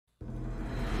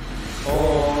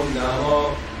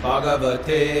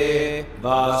Bhagavate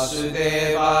Vasudevaya.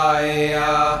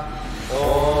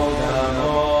 Om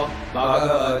Namo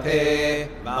Bhagavate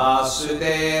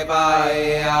Vasudevaya.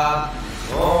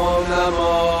 Om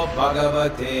Namo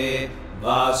Bhagavate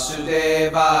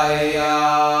Vasudevaya.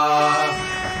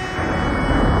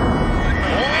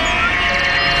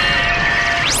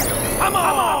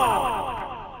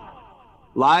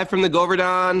 Live from the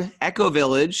Govardhan Echo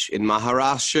Village in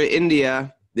Maharashtra,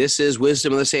 India, this is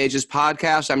Wisdom of the Sages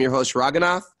podcast. I'm your host,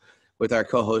 Radhanath, with our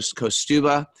co-host,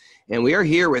 Kostuba, and we are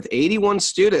here with 81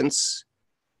 students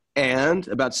and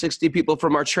about 60 people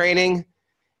from our training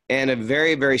and a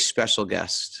very, very special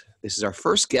guest. This is our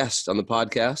first guest on the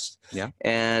podcast,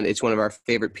 and it's one of our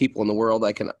favorite people in the world.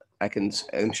 I'm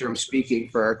sure I'm speaking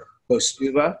for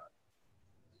Kostuba.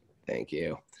 Thank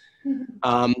you.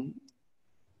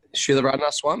 Srila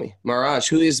Radhanath Swami Maharaj,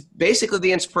 who is basically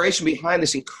the inspiration behind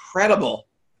this incredible,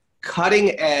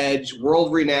 cutting-edge,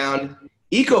 world-renowned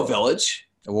eco-village.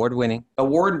 Award-winning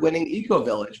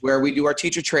eco-village, where we do our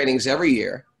teacher trainings every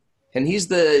year. And he's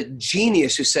the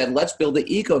genius who said, let's build the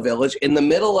eco-village in the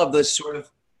middle of this sort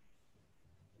of,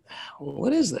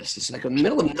 what is this? It's like in the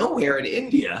middle of nowhere in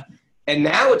India. And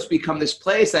now it's become this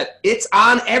place that it's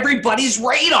on everybody's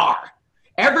radar.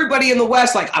 Everybody in the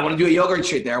West, like, I want to do a yoga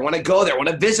retreat there. I want to go there. I want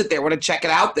to visit there. I want to check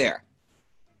it out there.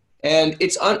 And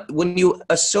it's when you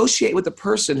associate with a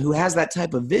person who has that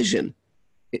type of vision,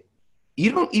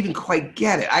 you don't even quite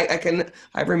get it.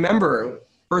 I remember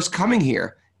first coming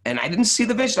here, and I didn't see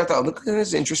the vision. I thought, look at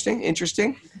this,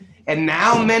 interesting. And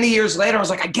now, many years later, I was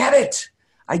like, I get it.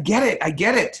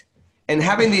 And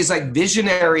having these like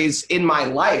visionaries in my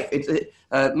life,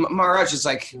 Maharaj is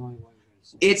like,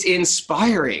 it's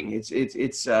inspiring.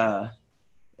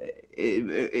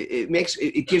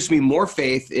 It gives me more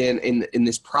faith in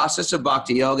this process of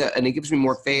bhakti yoga, and it gives me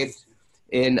more faith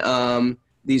in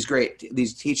these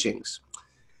teachings.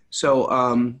 So,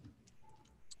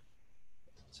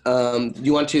 do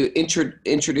you want to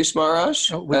introduce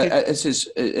Maharaj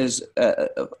as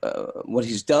what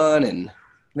he's done, and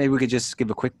maybe we could just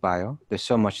give a quick bio. There's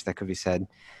so much that could be said,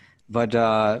 but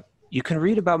you can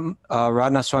read about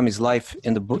Radhanath Swami's life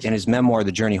in the book, in his memoir,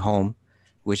 The Journey Home,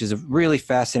 which is a really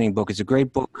fascinating book. It's a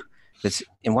great book. That's,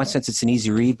 in one sense, it's an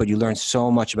easy read, but you learn so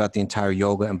much about the entire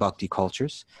yoga and bhakti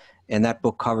cultures. And that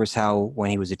book covers how, when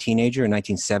he was a teenager in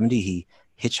 1970, he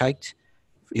hitchhiked.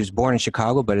 He was born in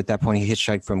Chicago, but at that point he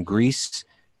hitchhiked from Greece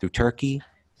through Turkey,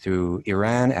 through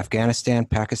Iran, Afghanistan,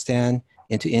 Pakistan,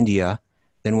 into India,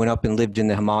 then went up and lived in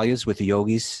the Himalayas with the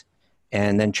yogis,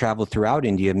 and then traveled throughout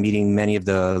India, meeting many of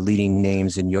the leading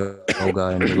names in yoga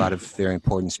and a lot of very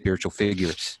important spiritual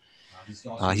figures.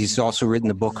 He's also written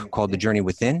a book called The Journey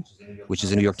Within, which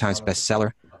is a New York Times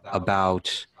bestseller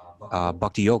about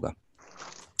bhakti yoga.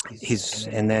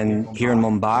 And then here in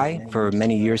Mumbai, for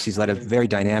many years, he's led a very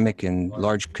dynamic and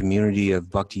large community of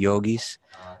bhakti yogis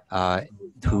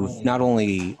who not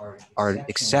only are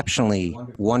exceptionally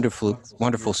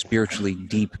wonderful spiritually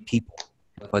deep people,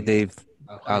 but they've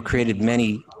created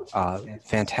many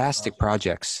fantastic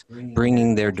projects,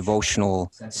 bringing their devotional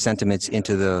sentiments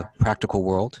into the practical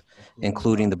world,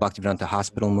 including the Bhaktivedanta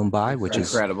Hospital in Mumbai, which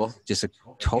is incredible. Just a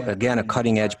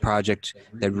cutting-edge project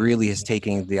that really has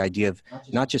taken the idea of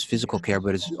not just physical care,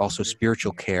 but is also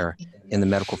spiritual care in the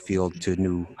medical field to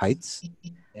new heights.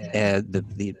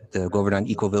 The Govardhan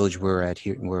Eco Village we're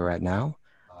at now,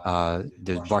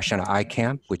 the Varshana Eye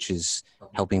Camp, which is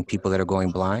helping people that are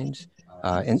going blind.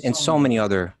 And so many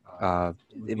other,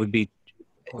 it would be,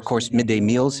 of course, midday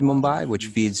meals in Mumbai, which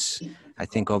feeds, I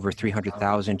think, over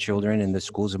 300,000 children in the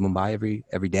schools of Mumbai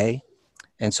every day,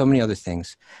 and so many other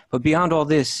things. But beyond all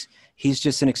this, he's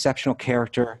just an exceptional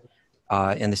character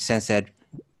in the sense that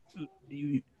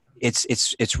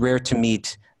it's rare to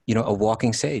meet, a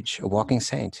walking sage, a walking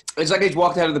saint. It's like he's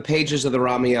walked out of the pages of the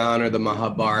Ramayana or the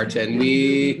Mahabharata,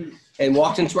 and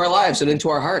walked into our lives and into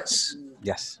our hearts.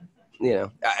 Yes.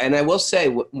 And I will say,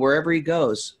 wherever he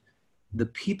goes, the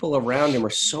people around him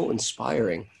are so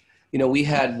inspiring. We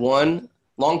had one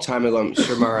long time ago, I'm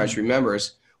sure Maharaj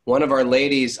remembers, one of our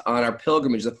ladies on our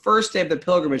pilgrimage, the first day of the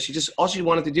pilgrimage, all she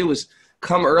wanted to do was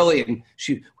come early, and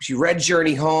she read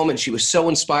Journey Home, and she was so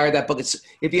inspired. That book,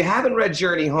 if you haven't read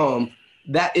Journey Home,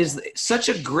 that is such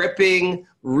a gripping,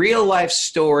 real-life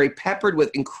story, peppered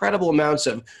with incredible amounts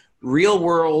of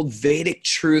real-world Vedic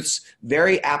truths,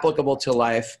 very applicable to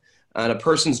life. On a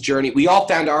person's journey. We all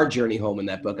found our journey home in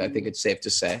that book, I think it's safe to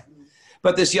say.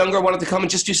 But this young girl wanted to come and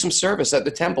just do some service at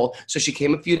the temple. So she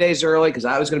came a few days early because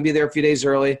I was going to be there a few days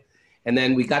early. And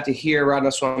then we got to hear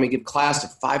Radhanath Swami give class to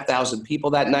 5,000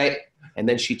 people that night. And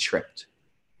then she tripped.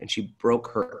 And she broke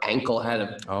her ankle, had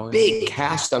a big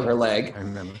cast on her leg. I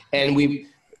remember. And we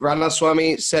Radhanath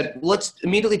Swami said, let's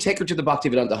immediately take her to the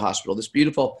Bhaktivedanta hospital, this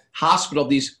beautiful hospital,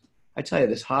 I tell you,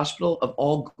 this hospital of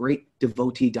all great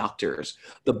devotee doctors,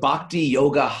 the Bhakti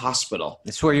Yoga Hospital.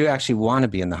 It's where you actually want to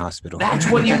be in the hospital. That's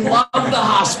when you love the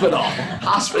hospital.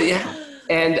 Hospital, yeah.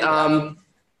 And,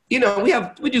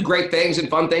 we do great things and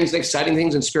fun things and exciting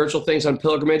things and spiritual things on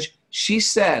pilgrimage. She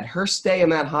said her stay in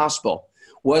that hospital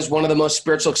was one of the most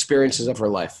spiritual experiences of her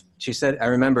life. She said, I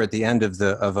remember at the end of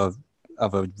a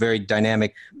very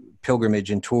dynamic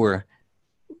pilgrimage and tour,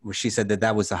 where she said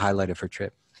that was the highlight of her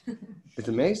trip. It's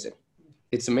amazing.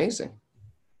 It's amazing.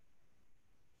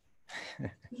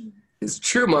 It's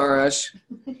true, Maharaj.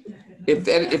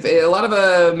 If a lot of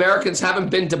Americans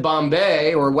haven't been to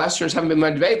Bombay, or Westerners haven't been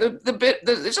to Bombay,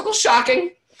 it's a little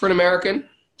shocking for an American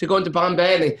to go into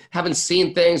Bombay and they haven't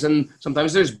seen things. And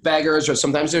sometimes there's beggars, or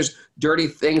sometimes there's dirty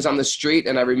things on the street.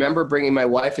 And I remember bringing my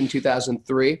wife in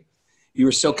 2003. You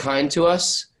were so kind to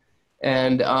us.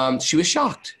 And she was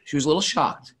shocked. She was a little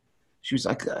shocked. She was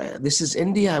like, this is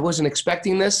India. I wasn't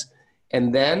expecting this.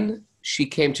 And then she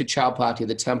came to Chowpatty,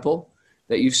 the temple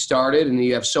that you've started, and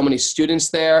you have so many students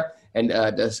there and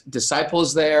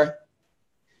disciples there.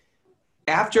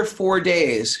 After 4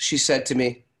 days, she said to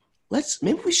me,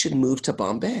 maybe we should move to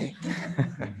Bombay.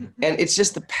 And it's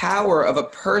just the power of a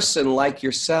person like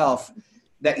yourself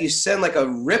that you send like a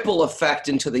ripple effect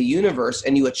into the universe,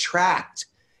 and you attract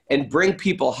and bring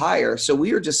people higher. So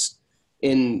we are just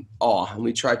in awe, and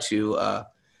we try to,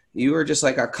 you are just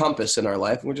like our compass in our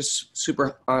life. And we're just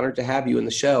super honored to have you in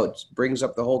the show. It brings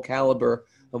up the whole caliber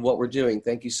of what we're doing.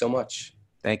 Thank you so much.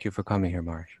 Thank you for coming here,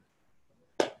 Marsh.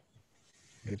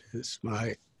 It is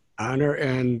my honor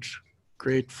and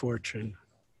great fortune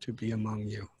to be among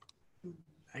you.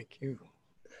 Thank you.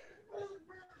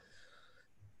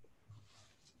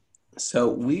 So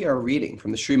we are reading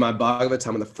from the Srimad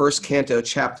Bhagavatam in the first canto,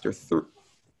 chapter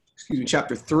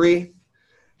 3,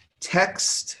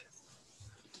 text.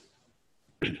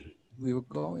 We were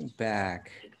going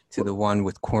back to the one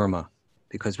with Kurma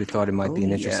because we thought it might be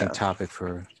an interesting topic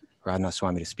for Radhanath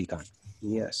Swami to speak on.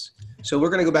 Yes. So we're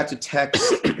going to go back to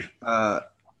text.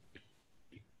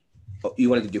 You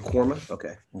wanted to do Kurma?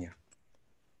 Okay. Yeah.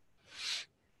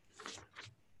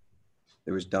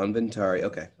 There was Dhanvantari.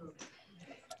 Okay.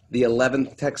 The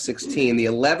 11th, text 16, the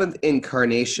 11th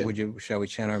incarnation. Shall we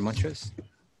chant our mantras?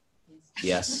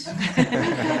 Yes.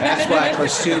 That's why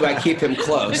I keep him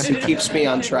close. He keeps me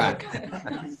on track.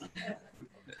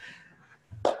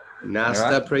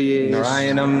 Nasta prayesh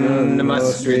Narayanam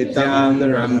namasrityam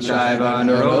naram chaiva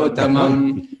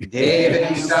narottamam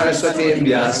devim saraswatim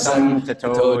vyasam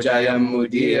tato jayam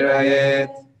mudirayet.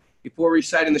 Before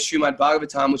reciting the Srimad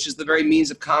Bhagavatam, which is the very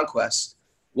means of conquest,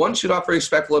 one should offer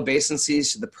respectful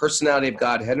obeisances to the personality of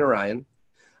Godhead Narayan,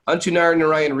 unto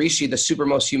Narayan Rishi, the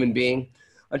supermost human being,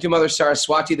 unto Mother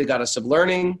Saraswati, the goddess of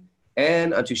learning,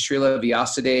 and unto Srila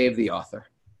Vyasadeva, the author.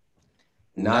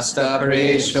 Nasta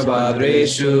Pareshu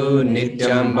Bhadreshu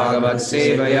Nityam Bhagavat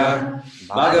Sevaya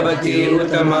Bhagavati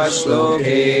Uttama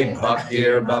Shloke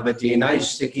Bhaktir Bhavati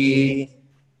Naistiki.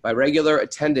 By regular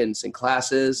attendance in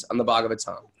classes on the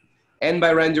Bhagavatam, and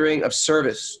by rendering of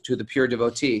service to the pure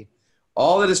devotee,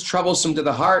 all that is troublesome to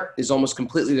the heart is almost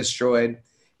completely destroyed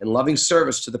in loving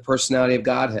service to the personality of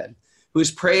Godhead, who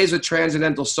is praised with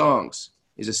transcendental songs,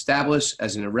 is established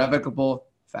as an irrevocable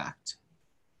fact.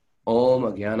 Om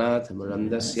Agyanat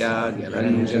Murandasya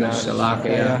Gyananjana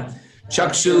Shalakaya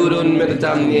Chakshurun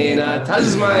Meditam Yena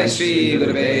Tasmai Shri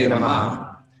Gurave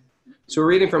Namaha. So we're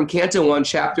reading from Canto 1,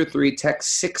 Chapter 3,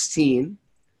 Text 16,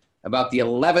 about the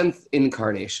 11th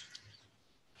incarnation.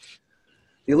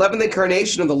 The 11th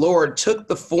incarnation of the Lord took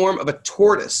the form of a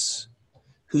tortoise,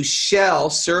 whose shell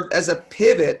served as a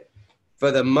pivot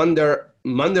for the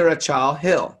Mandarachal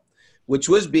hill, which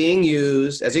was being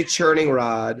used as a churning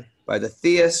rod by the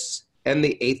theists and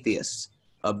the atheists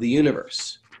of the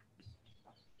universe.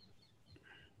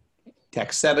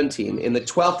 Text 17, in the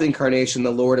 12th incarnation,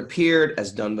 the Lord appeared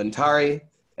as Dhanvantari,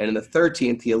 and in the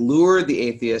 13th, he allured the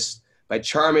atheists by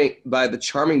the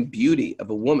charming beauty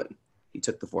of a woman. He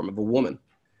took the form of a woman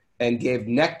and gave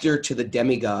nectar to the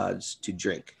demigods to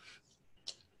drink.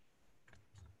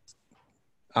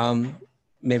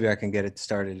 Maybe I can get it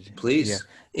started. Please.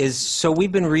 Yeah. So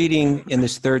we've been reading in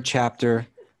this third chapter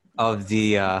of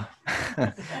the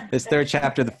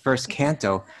the first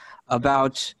canto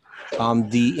about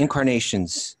the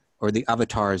incarnations or the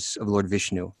avatars of Lord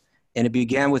Vishnu. And it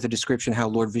began with a description how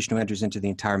Lord Vishnu enters into the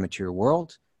entire material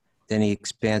world. Then he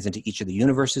expands into each of the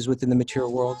universes within the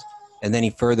material world. And then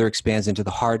he further expands into the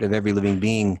heart of every living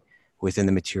being within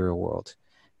the material world.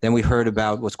 Then we heard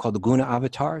about what's called the Guna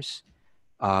avatars,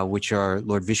 which are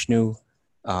Lord Vishnu,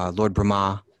 Lord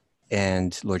Brahma,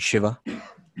 and Lord Shiva.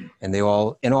 And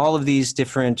all of these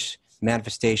different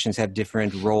manifestations have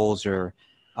different roles or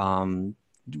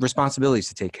responsibilities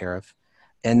to take care of.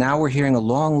 And now we're hearing a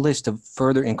long list of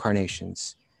further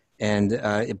incarnations. And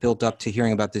it built up to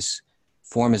hearing about this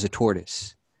form as a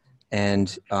tortoise. And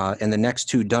the next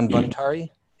two, Dhanvantari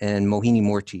and Mohini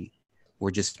Murti,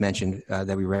 were just mentioned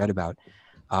that we read about.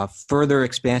 Further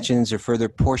expansions or further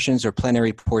portions or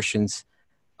plenary portions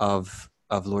of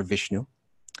Lord Vishnu.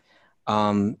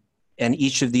 And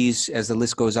each of these, as the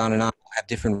list goes on and on, have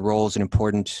different roles and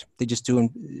they just do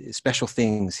special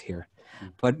things here.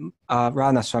 But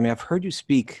Radhanath Swami, I've heard you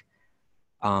speak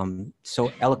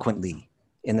so eloquently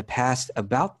in the past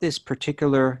about this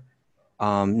particular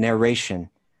narration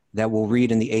that we'll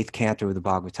read in the 8th canto of the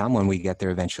Bhagavatam when we get there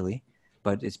eventually.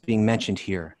 But it's being mentioned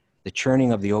here, the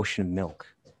churning of the ocean of milk,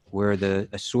 where the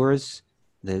asuras,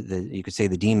 you could say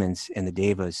the demons and the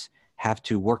devas, have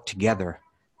to work together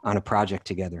on a project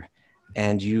together.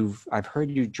 And I've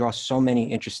heard you draw so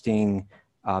many interesting,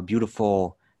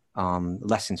 beautiful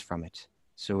lessons from it.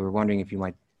 So we're wondering if you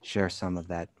might share some of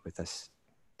that with us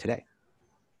today.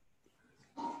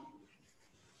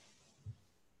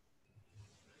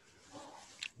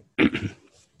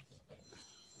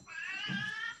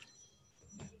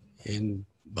 In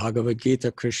Bhagavad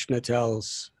Gita, Krishna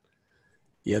tells,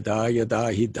 Yada yada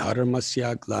hi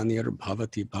dharmasya glanir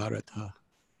bhavati bharata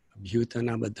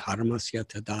abhyutanam dharmasya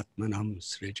tadatmanam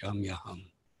srijamyaham.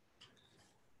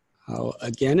 How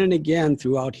again and again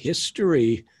throughout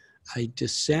history, I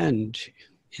descend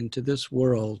into this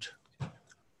world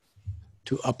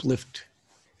to uplift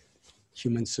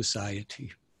human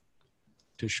society,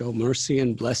 to show mercy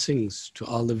and blessings to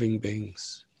all living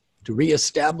beings, to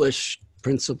reestablish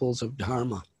principles of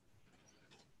dharma.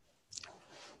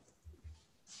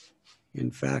 In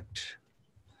fact,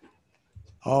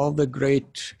 all the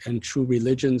great and true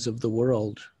religions of the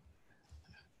world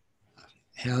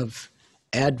have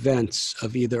advents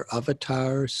of either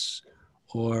avatars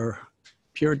or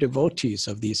pure devotees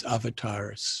of these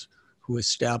avatars who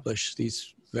establish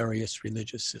these various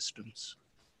religious systems.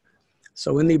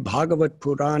 So in the Bhagavad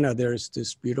Purana, there's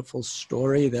this beautiful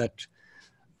story that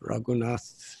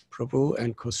Radhanath Prabhu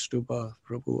and Kaustubha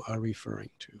Prabhu are referring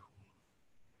to.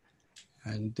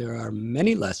 And there are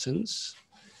many lessons,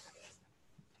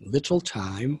 little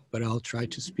time, but I'll try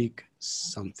to speak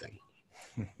something.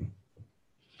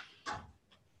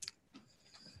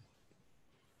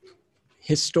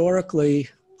 Historically,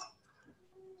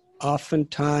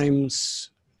 oftentimes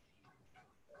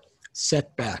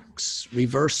setbacks,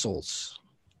 reversals,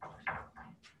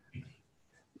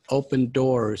 open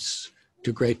doors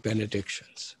to great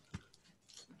benedictions.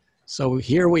 So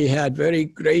here we had very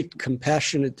great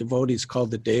compassionate devotees called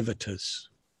the Devatas,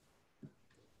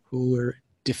 who were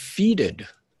defeated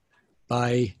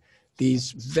by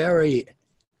these very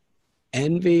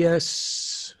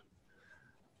envious,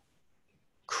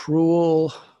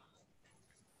 cruel,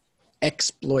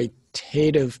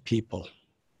 exploitative people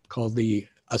called the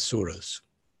Asuras.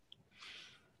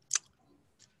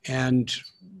 And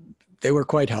they were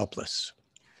quite helpless.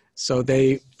 So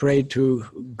they prayed to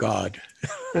God,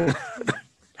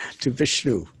 to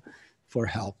Vishnu, for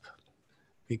help.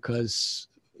 Because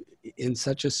in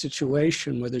such a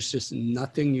situation where there's just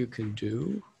nothing you can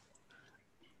do,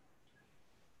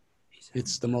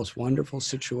 it's the most wonderful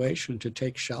situation to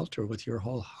take shelter with your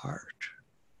whole heart.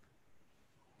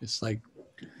 It's like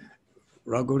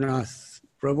Radhanath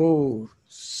Prabhu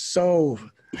so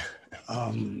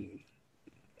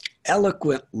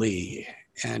eloquently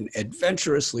and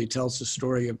adventurously tells the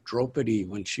story of Draupadi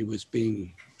when she was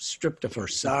being stripped of her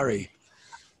sari.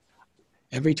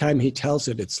 Every time he tells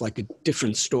it, it's like a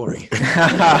different story.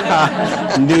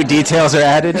 New details are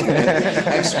added. I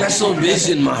have special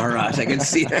vision, Maharaj. I can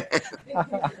see that.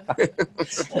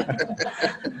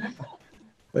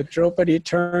 But Draupadi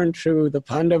turned to the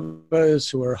Pandavas,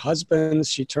 who were husbands.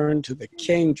 She turned to the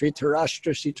king,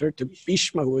 Dhritarashtra. She turned to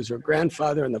Bhishma, who was her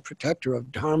grandfather and the protector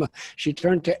of Dharma. She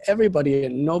turned to everybody,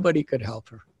 and nobody could help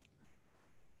her.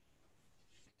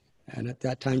 And at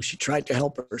that time, she tried to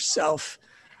help herself,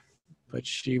 but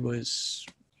she was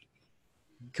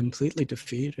completely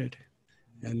defeated.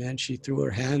 And then she threw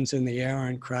her hands in the air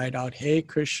and cried out, "Hey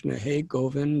Krishna, hey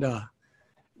Govinda."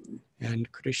 And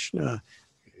Krishna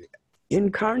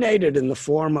incarnated in the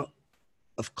form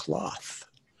of cloth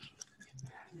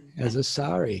as a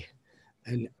sari.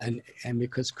 And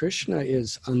because Krishna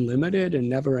is unlimited and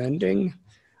never ending,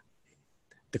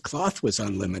 the cloth was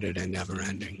unlimited and never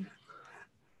ending.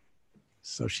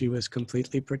 So she was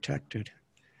completely protected.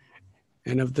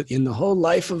 And in the whole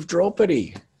life of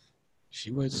Draupadi,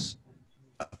 she was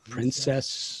a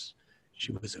princess.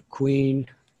 She was a queen.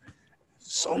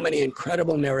 So many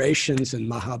incredible narrations in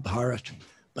Mahabharata.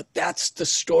 But that's the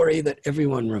story that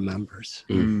everyone remembers.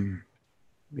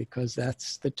 Because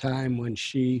that's the time when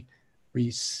she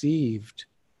received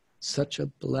such a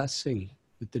blessing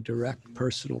with the direct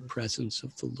personal presence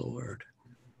of the Lord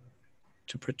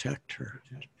to protect her,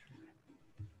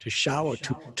 to shower,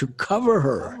 to cover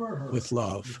her with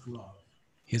love,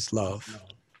 his love.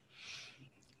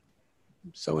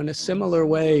 So in a similar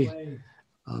way,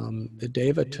 the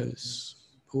Devatas,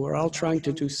 who are all trying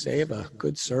to do seva,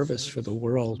 good service for the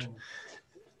world,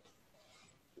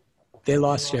 they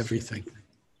lost everything.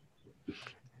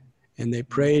 And they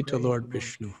prayed to Lord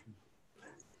Vishnu.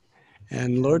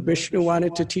 And Lord Vishnu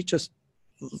wanted to teach us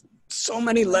so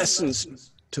many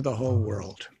lessons to the whole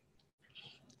world.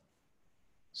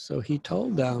 So he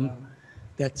told them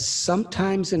that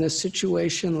sometimes in a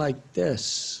situation like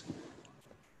this,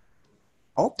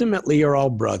 ultimately you're all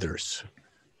brothers.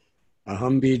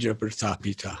 Aham bija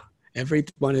prasapita.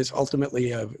 Everyone is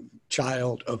ultimately a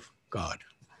child of God.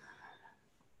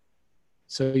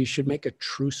 So you should make a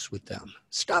truce with them.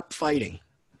 Stop fighting.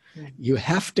 You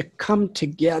have to come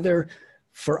together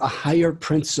for a higher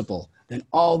principle than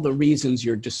all the reasons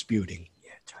you're disputing.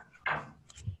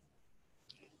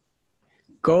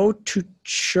 Go to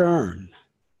churn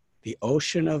the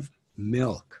ocean of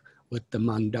milk with the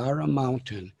Mandara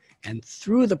mountain, and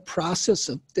through the process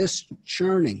of this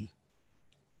churning,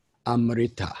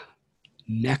 Amrita,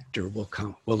 nectar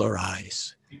will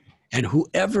arise. And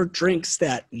whoever drinks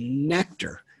that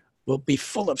nectar will be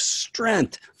full of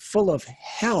strength, full of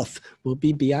health, will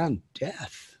be beyond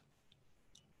death.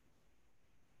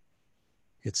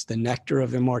 It's the nectar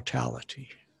of immortality.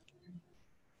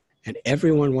 And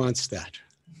everyone wants that.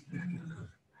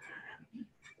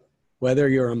 Whether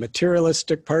you're a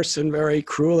materialistic person, very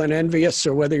cruel and envious,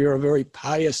 or whether you're a very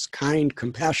pious, kind,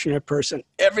 compassionate person,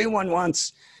 everyone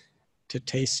wants to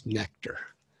taste nectar,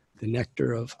 the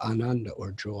nectar of ananda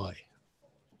or joy.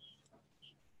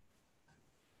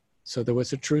 So there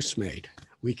was a truce made.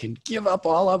 We can give up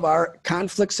all of our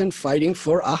conflicts and fighting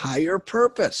for a higher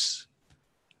purpose.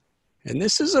 And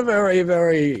this is a very,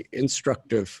 very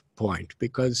instructive point,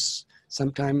 because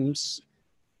sometimes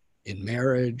in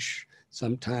marriage,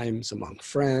 sometimes among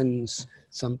friends,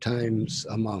 sometimes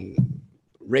among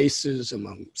races,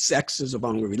 among sexes,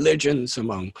 among religions,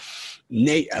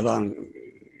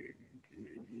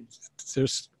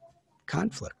 there's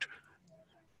conflict.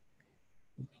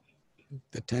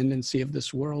 The tendency of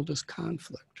this world is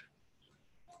conflict,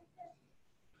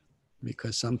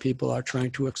 because some people are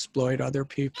trying to exploit other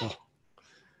people.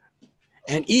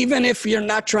 And even if you're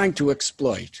not trying to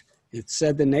exploit, it's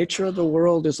said the nature of the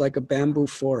world is like a bamboo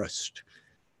forest.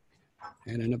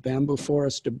 And in a bamboo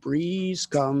forest, a breeze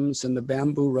comes and the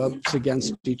bamboo rubs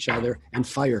against each other and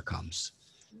fire comes.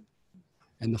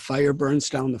 And the fire burns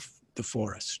down the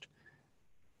forest.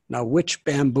 Now, which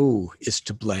bamboo is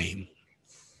to blame?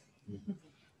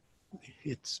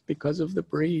 It's because of the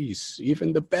breeze.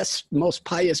 Even the best, most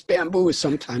pious bamboos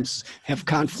sometimes have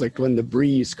conflict when the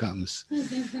breeze comes.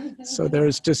 So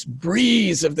there's this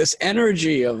breeze of this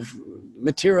energy of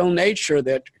material nature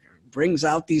that brings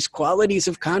out these qualities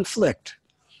of conflict.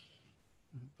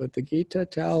 But the Gita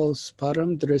tells,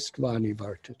 param dristvani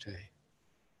vartate.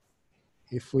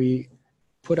 If we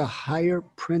put a higher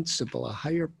principle, a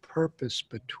higher purpose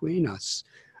between us,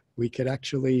 we could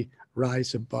actually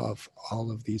rise above all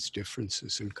of these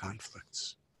differences and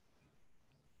conflicts.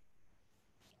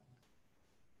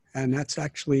 And that's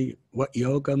actually what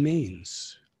yoga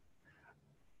means.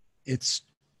 It's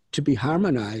to be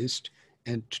harmonized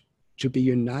and to be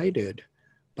united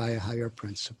by a higher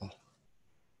principle.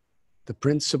 The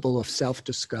principle of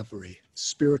self-discovery,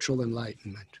 spiritual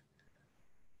enlightenment.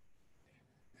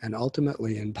 And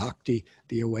ultimately in bhakti,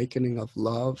 the awakening of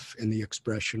love and the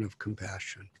expression of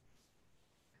compassion,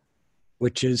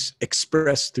 which is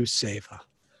expressed through seva,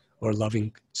 or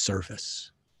loving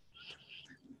service.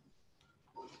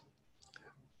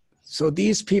 So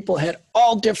these people had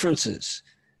all differences.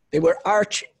 They were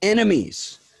arch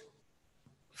enemies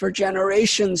for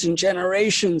generations and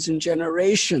generations and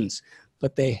generations,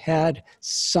 but they had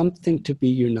something to be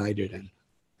united in.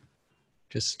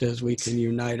 Just as we can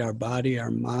unite our body,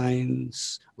 our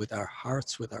minds, with our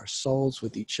hearts, with our souls,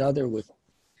 with each other, with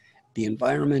the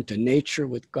environment and nature,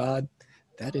 with God,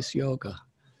 that is yoga.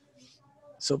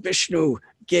 So Vishnu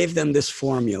gave them this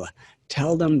formula.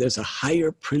 Tell them there's a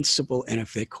higher principle, and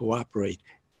if they cooperate,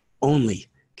 only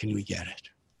can we get it.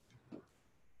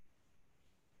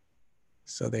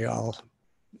 So they all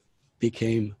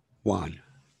became one.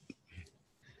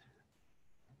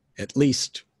 At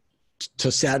least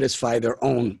to satisfy their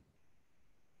own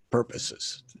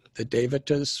purposes. The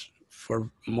Devatas for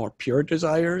more pure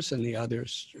desires, and the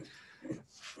others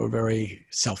for very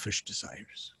selfish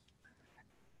desires.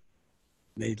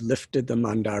 They lifted the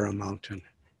Mandara mountain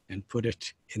and put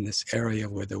it in this area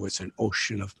where there was an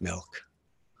ocean of milk.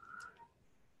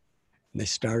 And they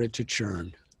started to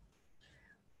churn.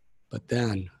 But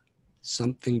then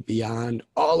something beyond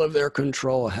all of their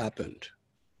control happened.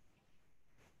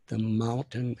 The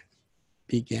mountain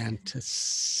began to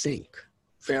sink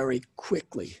very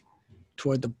quickly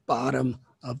toward the bottom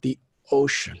of the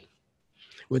ocean.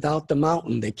 Without the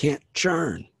mountain, they can't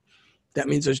churn. That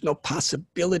means there's no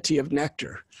possibility of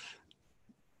nectar.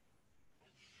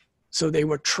 So they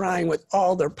were trying with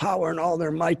all their power and all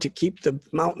their might to keep the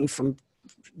mountain from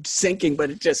sinking, but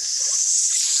it just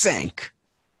sank.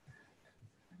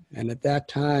 And at that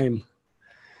time,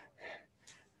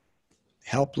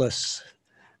 helpless,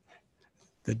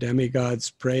 the demigods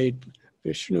prayed,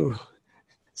 Vishnu,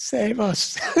 save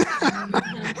us.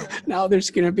 Now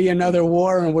there's going to be another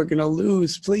war and we're going to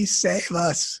lose. Please save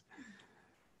us.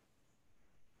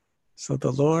 So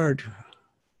the Lord,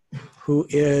 who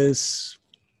is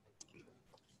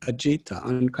Ajita,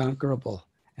 unconquerable,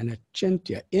 and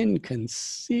Achintya,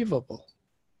 inconceivable,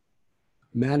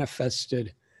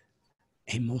 manifested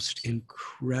a most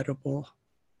incredible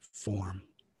form.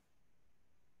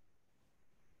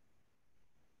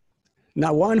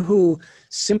 Now, one who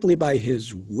simply by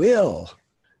his will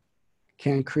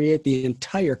can create the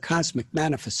entire cosmic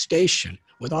manifestation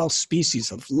with all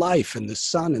species of life and the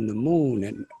sun and the moon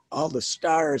and all the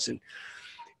stars. And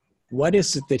what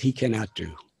is it that he cannot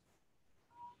do?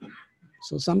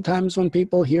 So sometimes when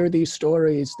people hear these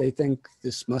stories, they think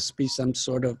this must be some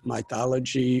sort of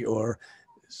mythology or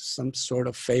some sort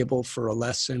of fable for a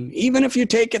lesson. Even if you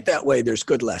take it that way, there's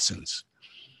good lessons.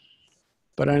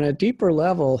 But on a deeper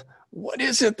level, what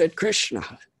is it that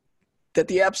Krishna, that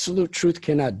the absolute truth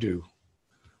cannot do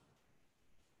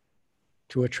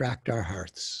to attract our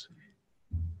hearts?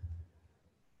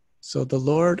 So the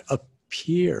Lord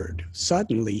appeared,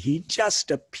 suddenly he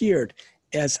just appeared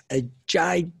as a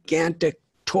gigantic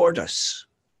tortoise.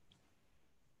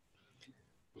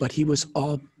 But he was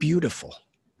all beautiful.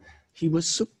 He was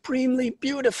supremely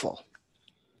beautiful.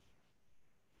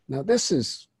 Now this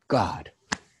is God.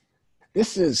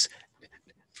 This is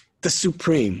the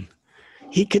Supreme.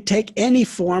 He could take any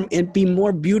form and be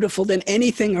more beautiful than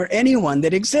anything or anyone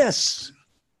that exists.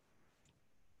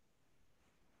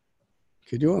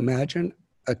 Could you imagine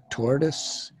a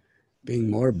tortoise being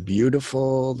more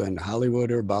beautiful than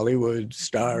Hollywood or Bollywood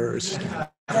stars?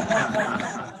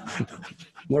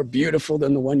 More beautiful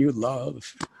than the one you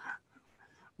love?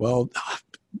 Well,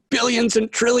 billions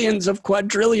and trillions of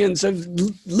quadrillions of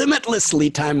limitlessly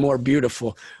time more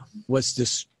beautiful was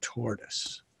this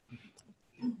tortoise.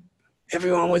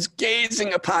 Everyone was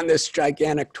gazing upon this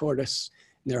gigantic tortoise,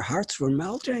 and their hearts were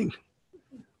melting.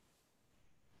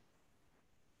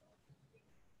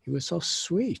 He was so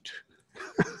sweet,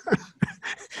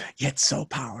 yet so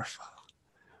powerful.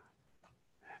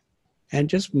 And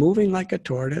just moving like a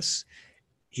tortoise,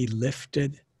 he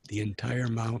lifted the entire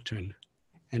mountain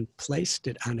and placed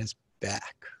it on his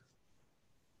back.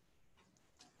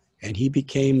 And he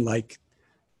became like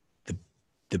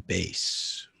the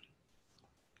base.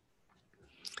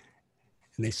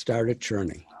 And they started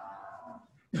churning.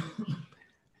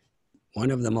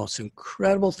 One of the most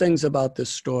incredible things about this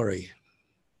story,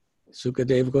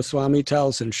 Sukadeva Goswami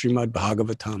tells in Srimad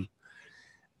Bhagavatam,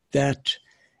 that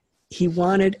he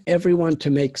wanted everyone to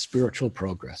make spiritual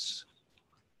progress.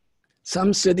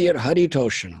 Samsiddhir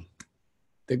Haritoshanam.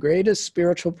 The greatest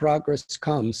spiritual progress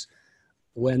comes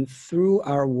when through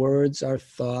our words, our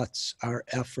thoughts, our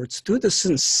efforts, through the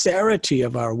sincerity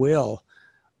of our will,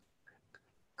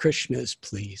 Krishna is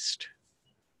pleased.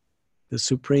 The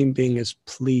Supreme Being is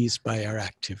pleased by our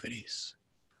activities.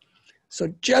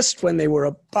 So just when they were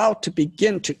about to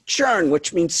begin to churn,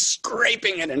 which means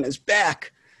scraping it in his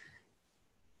back,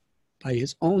 by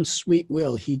his own sweet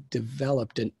will, he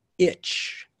developed an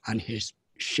itch on his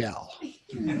shell.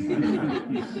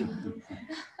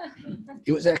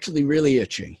 It was actually really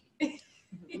itching.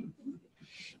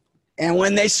 And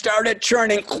when they started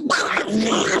churning,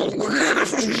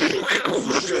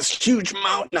 this huge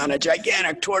mountain on a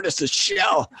gigantic tortoise's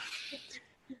shell,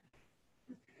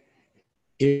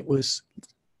 it was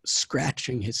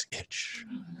scratching his itch.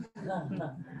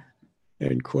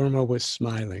 And Kurma was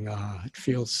smiling. Ah, it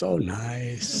feels so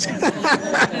nice.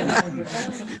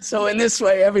 So in this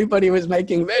way, everybody was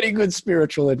making very good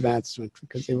spiritual advancement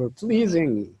because they were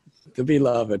pleasing the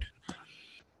beloved.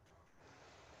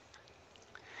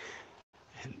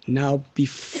 Now,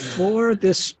 before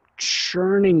this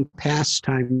churning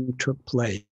pastime took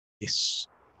place,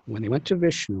 when they went to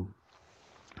Vishnu,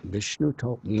 Vishnu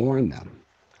warned them,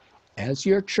 as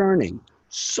you're churning,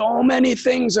 so many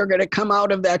things are going to come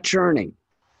out of that churning.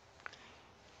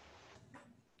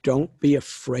 Don't be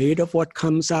afraid of what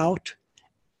comes out.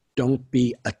 Don't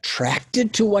be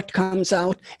attracted to what comes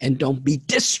out, and don't be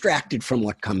distracted from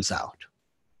what comes out.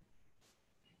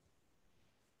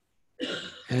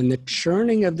 And the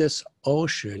churning of this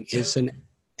ocean is an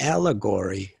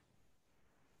allegory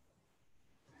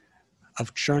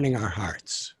of churning our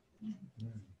hearts.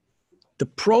 The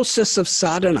process of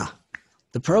sadhana,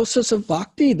 the process of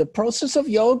bhakti, the process of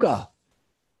yoga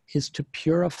is to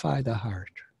purify the heart.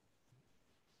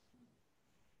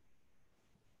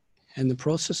 And the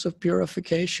process of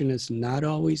purification is not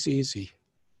always easy.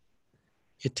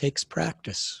 It takes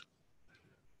practice.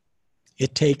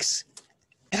 It takes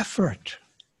effort.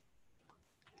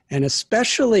 And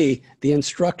especially the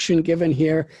instruction given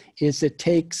here is it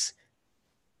takes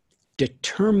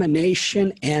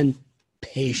determination and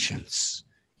patience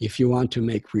if you want to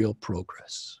make real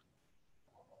progress.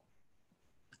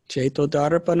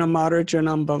 Chetodarpanam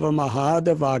arajanam bhava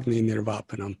mahadavagni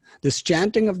nirvapanam. This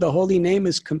chanting of the holy name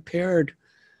is compared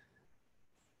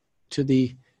to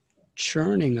the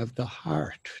churning of the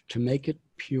heart to make it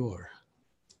pure.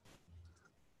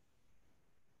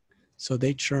 So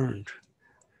they churned.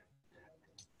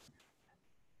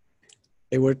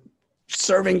 They were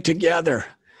serving together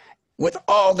with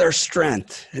all their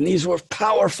strength, and these were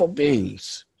powerful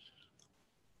beings.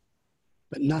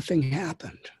 But nothing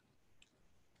happened.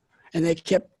 And they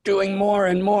kept doing more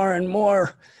and more and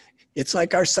more. It's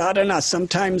like our sadhana.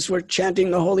 Sometimes we're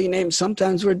chanting the holy name.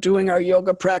 Sometimes we're doing our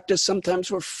yoga practice.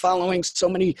 Sometimes we're following so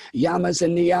many yamas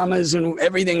and niyamas, and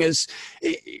everything is,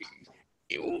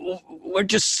 we're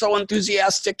just so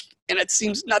enthusiastic, and it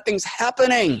seems nothing's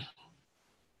happening.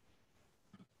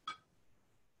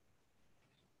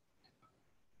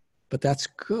 But that's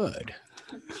good.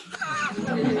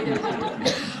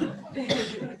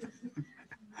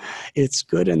 It's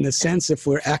good in the sense if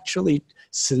we're actually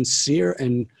sincere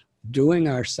in doing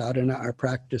our sadhana, our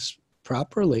practice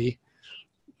properly,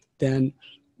 then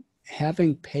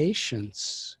having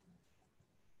patience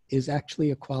is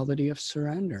actually a quality of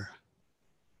surrender.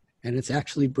 And it's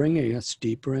actually bringing us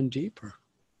deeper and deeper.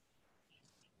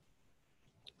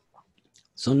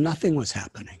 So nothing was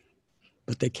happening.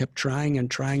 But they kept trying and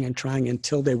trying and trying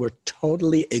until they were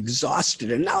totally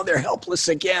exhausted. And now they're helpless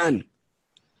again.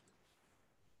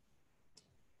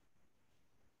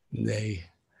 They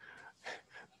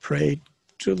prayed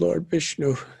to Lord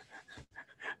Vishnu,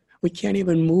 we can't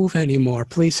even move anymore.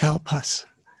 Please help us.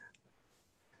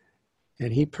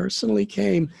 And he personally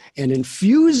came and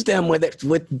infused them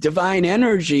with divine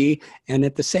energy, and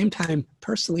at the same time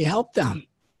personally helped them.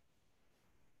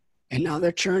 And now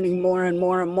they're churning more and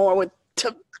more and more with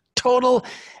total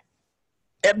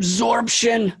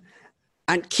absorption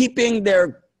on keeping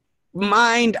their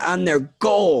mind on their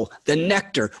goal, the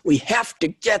nectar. We have to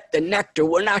get the nectar.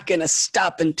 We're not going to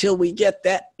stop until we get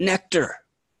that nectar.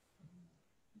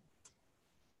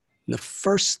 The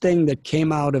first thing that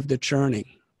came out of the churning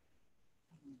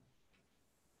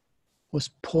was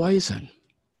poison.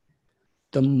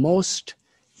 The most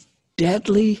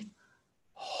deadly,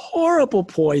 horrible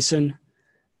poison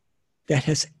that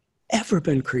has ever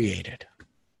been created.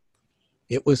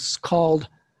 It was called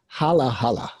hala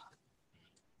hala.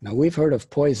 Now we've heard of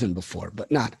poison before, but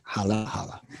not hala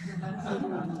hala.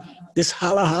 This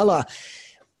hala hala,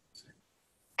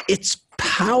 its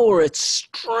power, its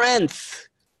strength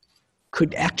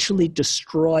could actually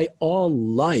destroy all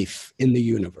life in the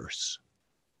universe.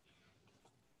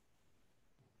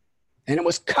 And it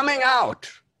was coming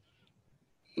out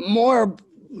more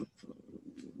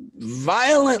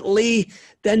violently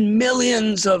than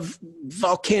millions of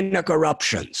volcanic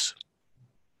eruptions.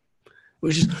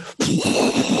 Which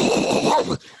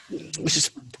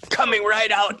is coming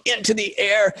right out into the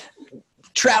air,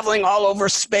 traveling all over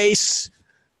space.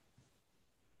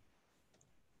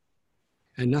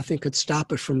 And nothing could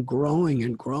stop it from growing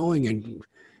and growing and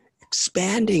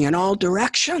expanding in all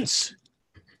directions.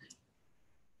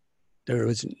 There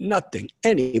was nothing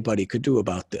anybody could do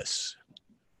about this,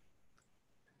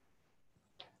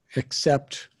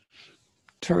 except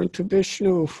turn to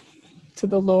Vishnu, to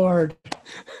the Lord.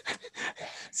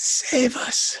 Save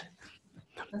us.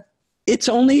 It's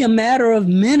only a matter of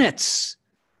minutes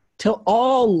till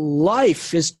all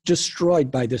life is destroyed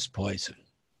by this poison.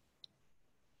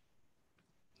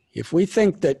 If we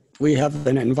think that we have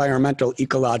an environmental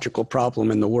ecological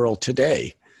problem in the world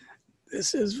today,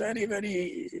 this is very,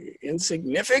 very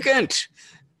insignificant.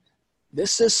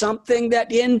 This is something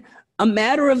that in a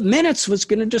matter of minutes was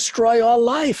going to destroy all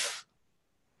life.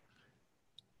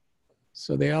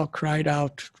 So they all cried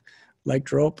out like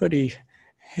Draupadi,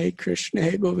 "Hey Krishna,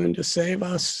 hey Govinda, save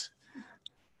us."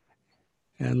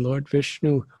 And Lord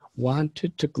Vishnu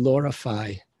wanted to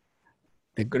glorify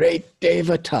the great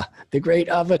Devata, the great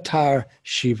avatar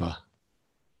Shiva.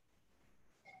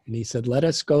 And he said, "Let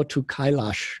us go to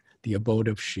Kailash, the abode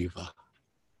of Shiva."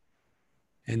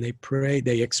 And they prayed,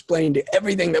 they explained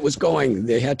everything that was going.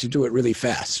 They had to do it really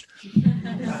fast.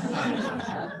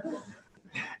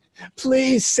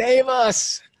 Please save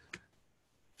us.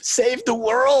 Save the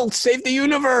world, save the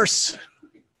universe.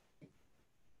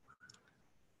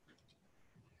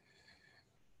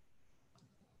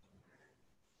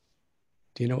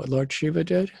 Do you know what Lord Shiva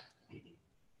did?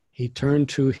 He turned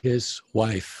to his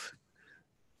wife,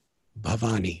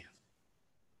 Bhavani.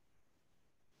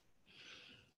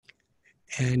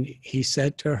 And he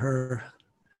said to her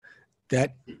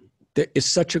that there is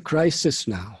such a crisis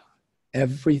now.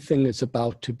 Everything is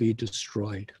about to be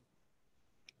destroyed.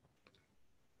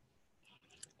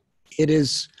 It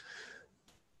is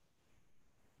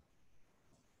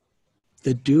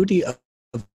the duty of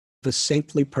a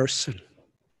saintly person,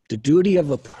 the duty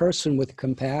of a person with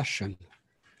compassion,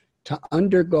 to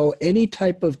undergo any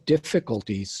type of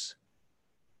difficulties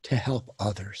to help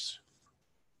others.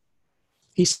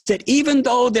 He said, even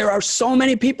though there are so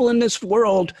many people in this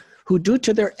world who, due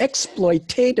to their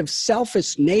exploitative,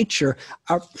 selfish nature,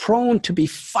 are prone to be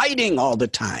fighting all the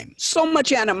time, so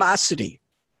much animosity,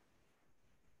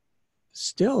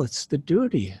 still it's the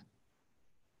duty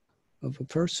of a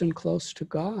person close to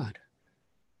God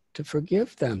to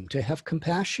forgive them, to have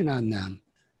compassion on them,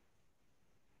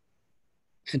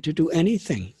 and to do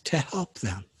anything to help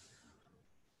them,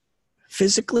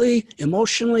 physically,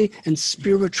 emotionally, and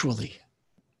spiritually.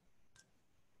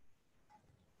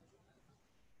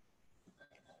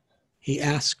 He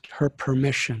asked her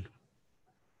permission.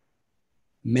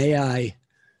 May I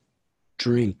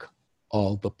drink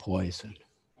all the poison?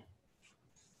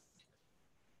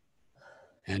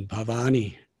 And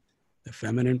Bhavani, the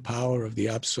feminine power of the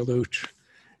Absolute,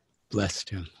 blessed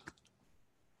him.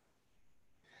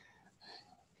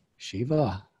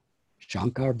 Shiva,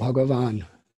 Shankar Bhagavan,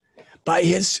 by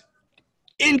his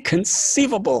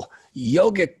inconceivable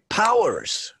yogic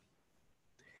powers,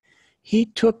 he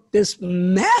took this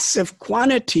massive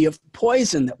quantity of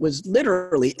poison that was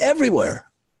literally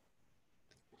everywhere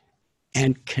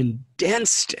and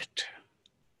condensed it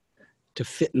to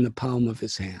fit in the palm of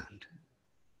his hand.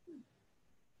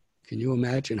 Can you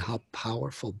imagine how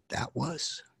powerful that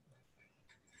was?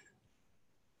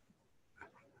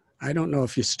 I don't know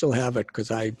if you still have it, because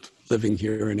I'm living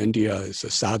here in India as a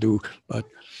sadhu, but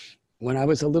when I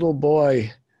was a little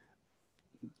boy,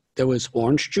 there was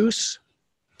orange juice,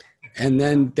 and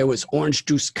then there was orange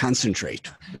juice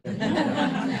concentrate.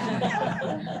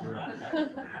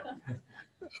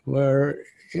 Where,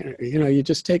 you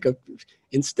just take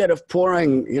instead of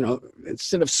pouring,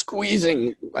 instead of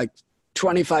squeezing like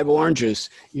 25 oranges,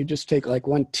 you just take like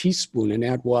 1 teaspoon and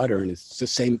add water, and it's the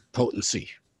same potency.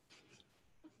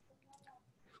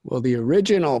 Well, the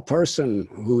original person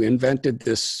who invented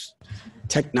this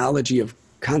technology of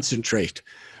concentrate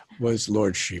was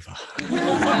Lord Shiva.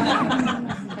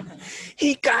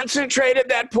 He concentrated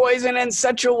that poison in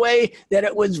such a way that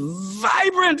it was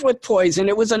vibrant with poison.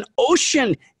 It was an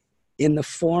ocean in the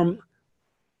form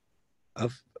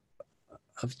of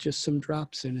just some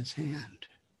drops in his hand.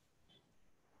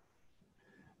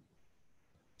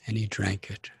 And he drank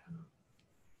it.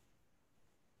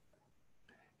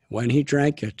 When he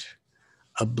drank it,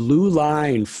 a blue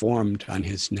line formed on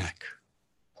his neck.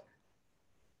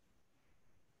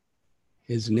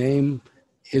 His name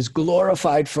is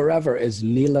glorified forever as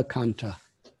Nilakanta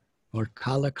or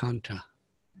Kalakanta,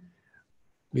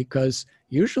 because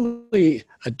usually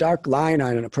a dark line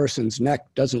on a person's neck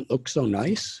doesn't look so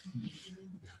nice.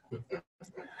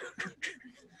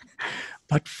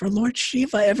 But for Lord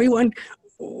Shiva, everyone,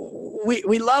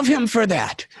 we love him for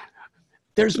that.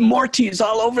 There's mortis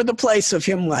all over the place of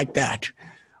him like that.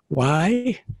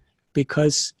 Why?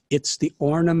 Because it's the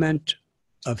ornament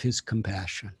of his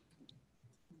compassion.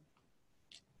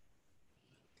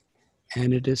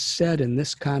 And it is said in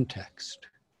this context,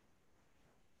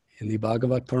 in the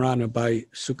Bhagavad Purana by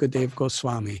Sukadev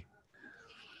Goswami,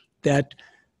 that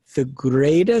the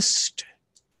greatest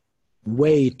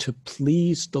way to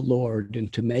please the Lord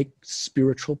and to make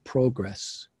spiritual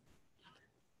progress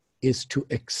is to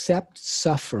accept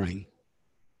suffering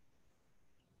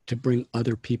to bring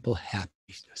other people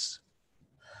happiness.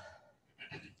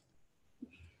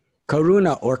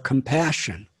 Karuna, or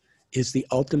compassion, is the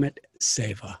ultimate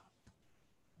seva.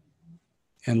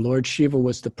 And Lord Shiva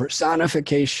was the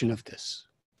personification of this.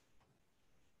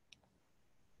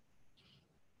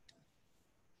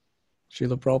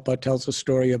 Srila Prabhupada tells a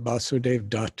story of Vasudev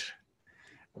Dutt.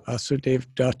 Vasudev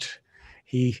Dutt,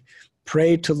 he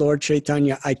prayed to Lord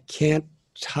Chaitanya, I can't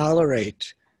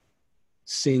tolerate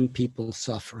seeing people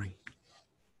suffering.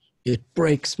 It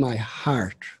breaks my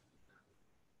heart.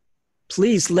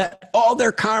 Please let all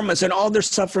their karmas and all their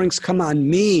sufferings come on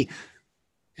me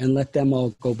and let them all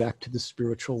go back to the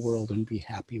spiritual world and be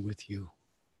happy with you.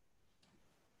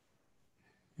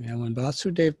 And when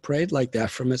Vasudev prayed like that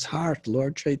from his heart,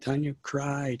 Lord Chaitanya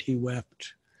cried, he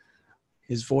wept.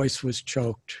 His voice was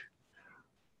choked.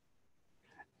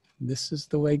 This is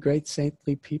the way great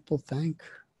saintly people think.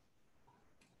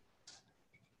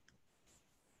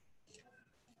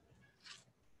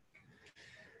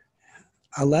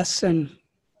 A lesson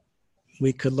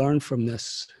we could learn from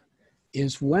this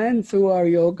is when through our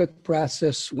yogic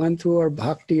process, when through our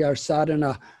bhakti, our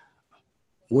sadhana,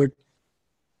 we're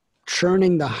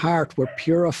churning the heart, we're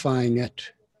purifying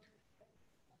it.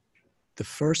 The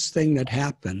first thing that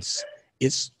happens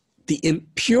is the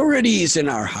impurities in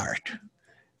our heart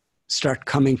start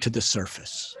coming to the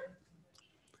surface.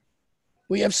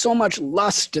 We have so much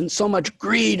lust and so much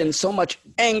greed and so much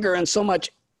anger and so much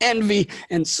envy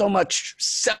and so much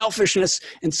selfishness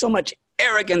and so much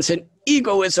arrogance and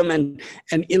egoism and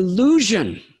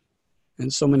illusion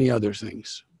and so many other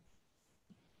things.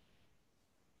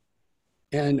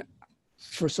 And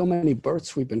for so many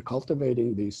births, we've been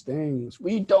cultivating these things.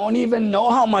 We don't even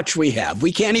know how much we have.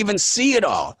 We can't even see it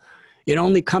all. It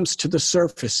only comes to the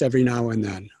surface every now and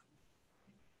then.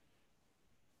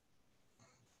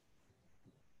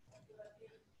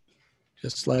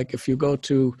 Just like if you go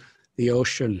to the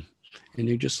ocean and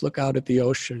you just look out at the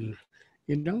ocean,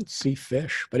 you don't see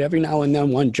fish, but every now and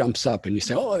then one jumps up and you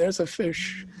say, oh, there's a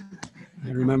fish. I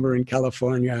remember in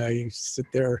California, I sit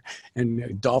there and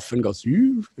a dolphin goes,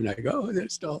 ew, and I go, oh,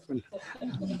 there's dolphin.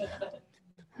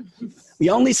 We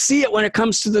only see it when it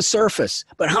comes to the surface,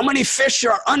 but how many fish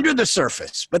are under the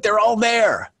surface? But they're all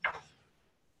there.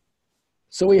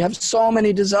 So we have so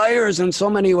many desires and so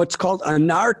many what's called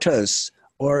anarthas,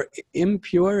 or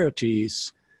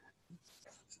impurities,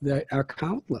 that are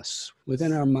countless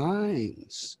within our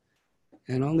minds.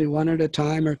 And only one at a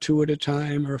time or two at a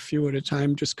time or a few at a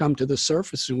time just come to the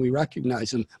surface and we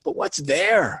recognize them. But what's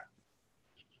there?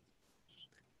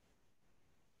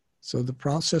 So the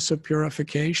process of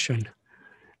purification,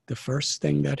 the first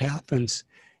thing that happens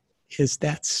is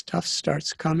that stuff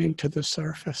starts coming to the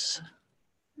surface.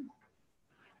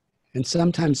 And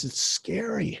sometimes it's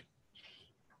scary.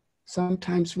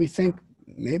 Sometimes we think,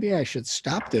 maybe I should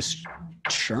stop this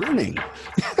churning.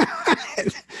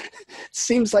 It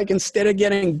seems like instead of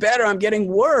getting better, I'm getting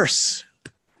worse.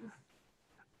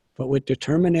 But with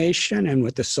determination and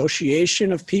with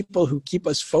association of people who keep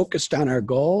us focused on our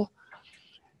goal,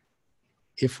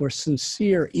 if we're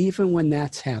sincere, even when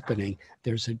that's happening,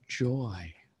 there's a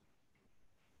joy.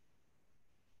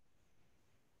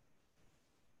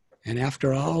 And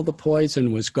after all the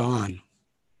poison was gone,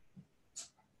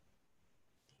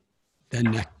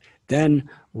 then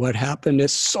what happened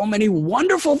is so many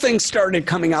wonderful things started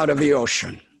coming out of the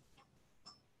ocean.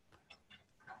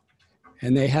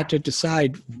 And they had to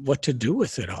decide what to do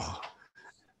with it all.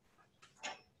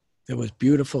 There was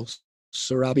beautiful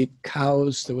Sarabi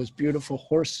cows, there was beautiful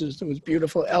horses, there was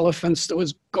beautiful elephants, there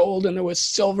was gold and there was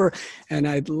silver. And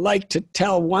I'd like to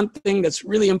tell one thing that's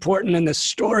really important in this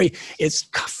story. It's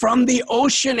from the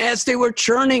ocean as they were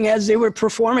churning, as they were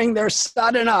performing their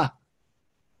sadhana,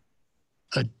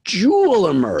 a jewel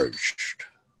emerged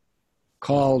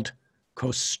called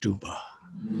Kaustuba.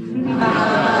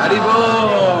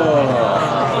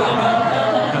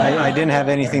 I didn't have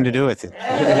anything to do with it.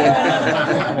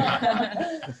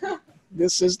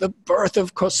 This is the birth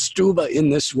of Kaustuba in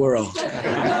this world.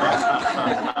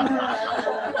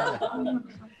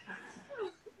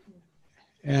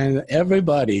 And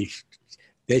everybody,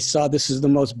 they saw this is the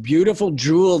most beautiful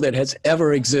jewel that has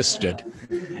ever existed.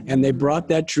 And they brought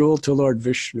that jewel to Lord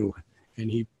Vishnu,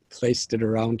 and he placed it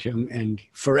around him, and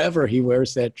forever he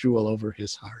wears that jewel over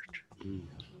his heart.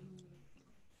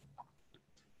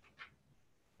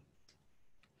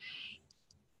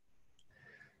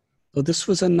 So this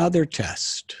was another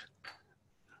test.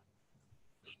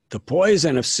 The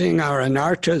poison of seeing our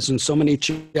anarthas and so many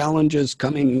challenges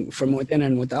coming from within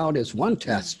and without is one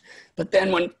test. But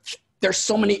then when there's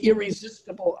so many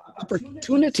irresistible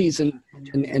opportunities and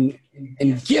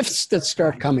gifts that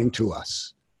start coming to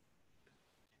us.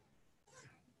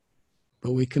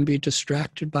 But we can be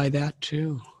distracted by that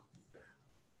too.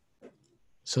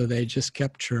 So they just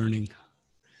kept churning,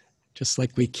 just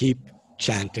like we keep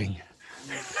chanting.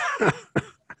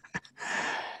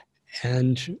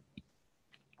 And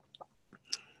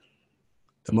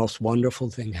the most wonderful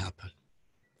thing happened.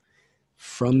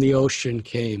 From the ocean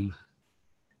came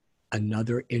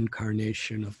another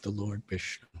incarnation of the Lord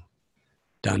Vishnu,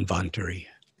 Dhanvantari.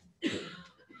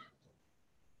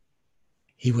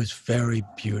 He was very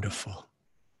beautiful.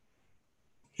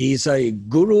 He's a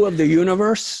guru of the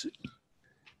universe,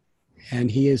 and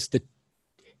he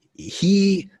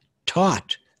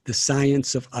taught the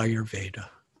science of Ayurveda.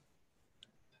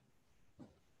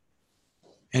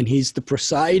 And he's the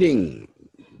presiding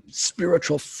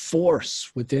spiritual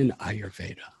force within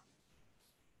Ayurveda.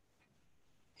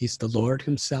 He's the Lord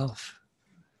himself.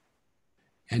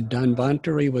 And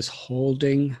Dhanvantari was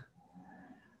holding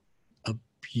a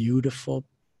beautiful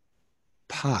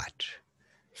pot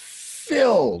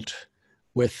filled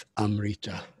with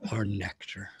amrita, or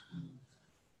nectar.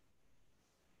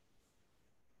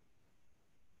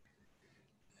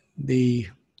 The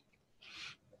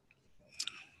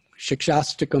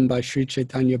Shikshastakam by Sri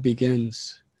Chaitanya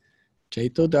begins,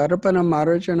 Chaito Dharapana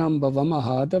Marajanam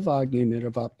Bhavamahadavagni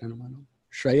Nirvapnanamanam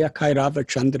Shreya Kairava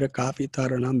Chandra Kavi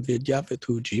Taranam Vidya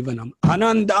Vitu Jivanam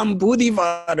Anandam Buddhi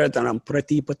Varadanam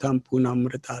Pratipatam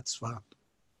Punamritatsva.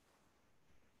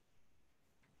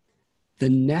 The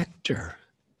nectar,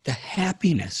 the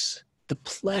happiness, the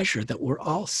pleasure that we're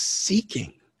all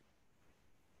seeking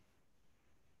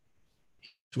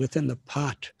is within the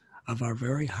pot of our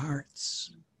very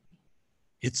hearts.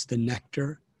 It's the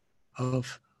nectar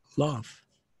of love,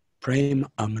 Prem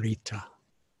Amrita.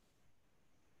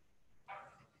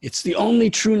 It's the only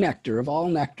true nectar of all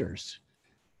nectars.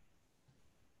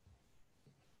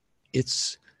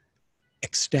 It's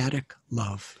ecstatic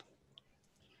love.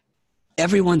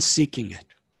 Everyone's seeking it.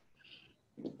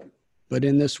 But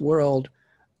in this world,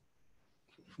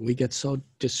 we get so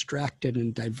distracted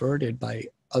and diverted by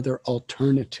other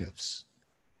alternatives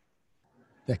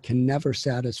that can never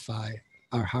satisfy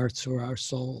our hearts or our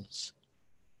souls,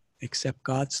 except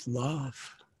God's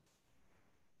love.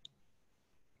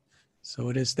 So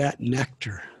it is that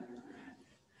nectar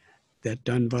that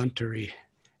Dhanvantari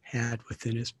had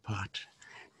within his pot.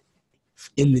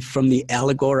 From the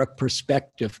allegoric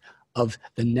perspective of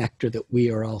the nectar that we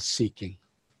are all seeking.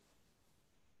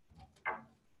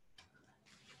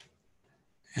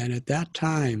 And at that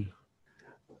time,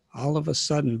 all of a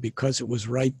sudden, because it was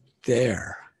right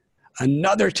there,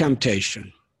 another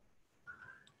temptation.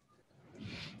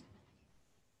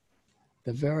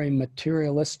 The very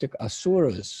materialistic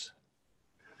asuras,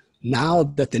 now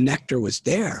that the nectar was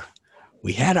there,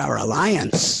 we had our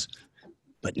alliance,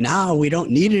 but now we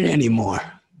don't need it anymore.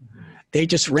 They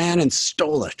just ran and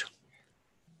stole it.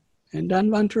 And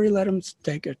Dhanvantari let them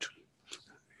take it.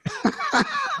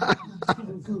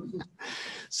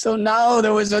 So now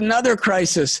there was another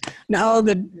crisis. Now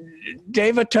the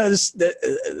devatas,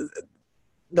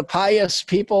 the pious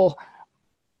people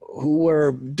who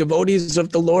were devotees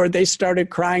of the Lord, they started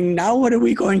crying, now what are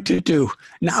we going to do?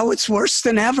 Now it's worse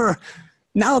than ever.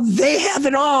 Now they have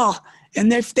it all.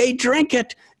 And if they drink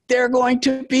it, they're going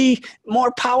to be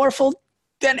more powerful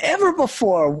than ever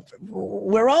before.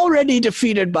 We're already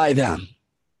defeated by them.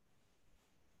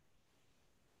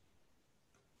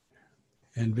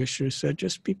 And Vishnu said,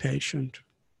 just be patient.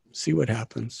 See what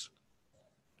happens.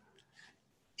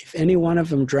 If any one of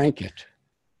them drank it,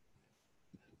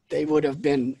 they would have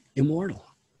been immortal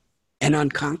and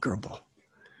unconquerable.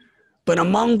 But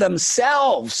among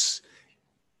themselves,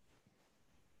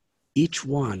 each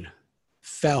one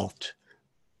felt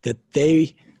that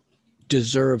they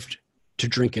deserved to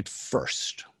drink it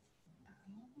first.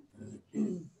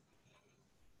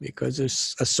 Because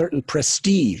there's a certain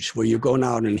prestige where you're going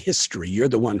out in history. You're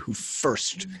the one who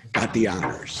first got the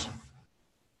honors.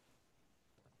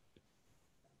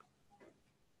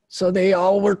 So they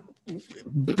all were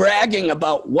bragging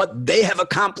about what they have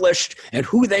accomplished and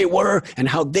who they were and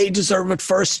how they deserve it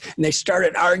first. And they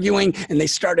started arguing and they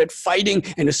started fighting.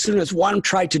 And as soon as one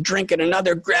tried to drink it,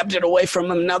 another grabbed it away from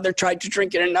him. Another tried to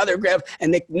drink it, another grabbed,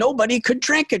 and nobody could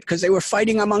drink it because they were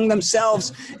fighting among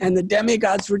themselves. And the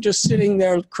demigods were just sitting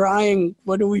there crying,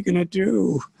 what are we going to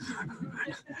do?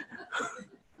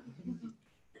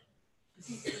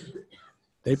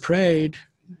 They prayed.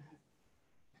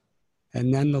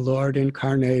 And then the Lord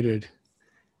incarnated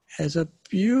as a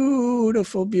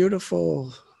beautiful,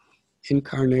 beautiful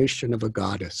incarnation of a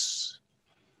goddess.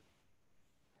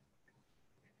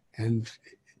 And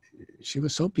she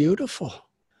was so beautiful.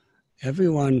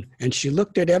 Everyone, and she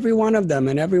looked at every one of them,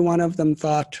 and every one of them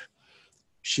thought,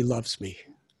 she loves me.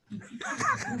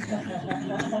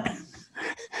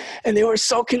 And they were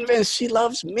so convinced, she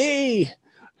loves me.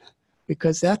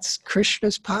 Because that's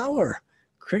Krishna's power.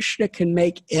 Krishna can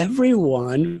make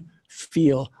everyone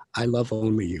feel, I love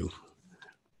only you.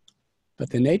 But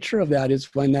the nature of that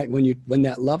is when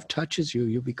that love touches you,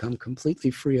 you become completely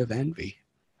free of envy.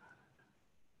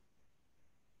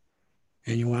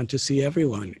 And you want to see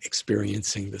everyone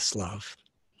experiencing this love.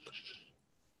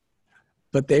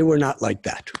 But they were not like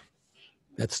that.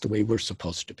 That's the way we're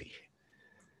supposed to be.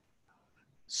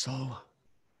 So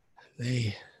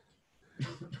they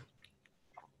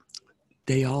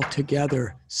all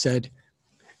together said,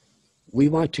 we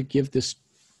want to give this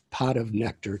pot of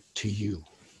nectar to you.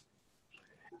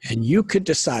 And you could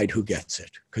decide who gets it,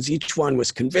 because each one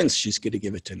was convinced she's going to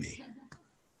give it to me.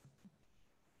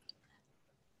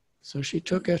 So she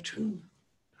took it,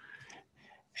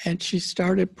 and she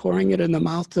started pouring it in the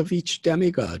mouth of each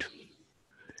demigod.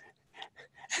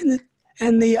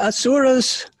 And the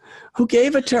asuras who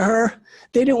gave it to her,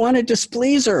 they didn't want to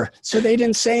displease her, so they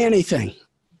didn't say anything.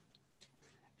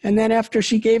 And then after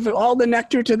she gave all the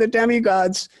nectar to the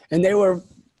demigods, and they were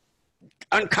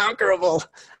unconquerable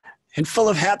and full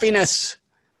of happiness,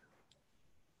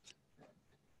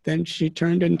 then she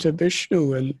turned into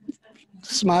Vishnu and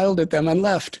smiled at them and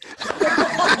left.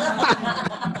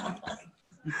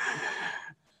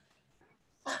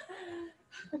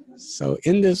 So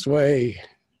in this way,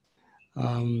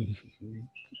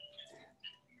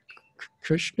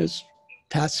 Krishna's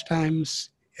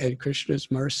pastimes and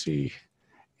Krishna's mercy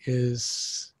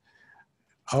is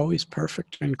always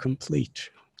perfect and complete.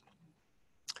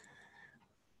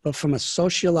 But from a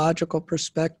sociological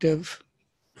perspective,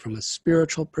 from a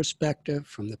spiritual perspective,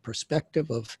 from the perspective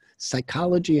of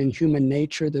psychology and human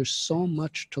nature, there's so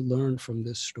much to learn from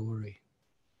this story.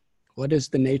 What is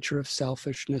the nature of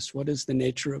selfishness? What is the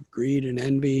nature of greed and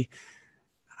envy?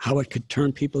 How it could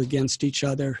turn people against each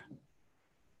other?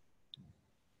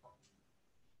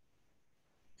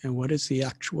 And what is the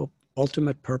actual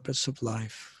ultimate purpose of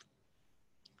life?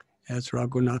 As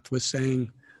Radhanath was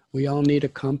saying, we all need a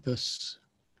compass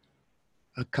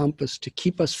to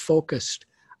keep us focused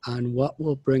on what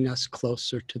will bring us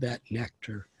closer to that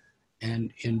nectar.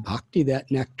 And in bhakti, that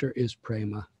nectar is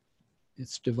prema.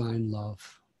 It's divine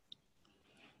love.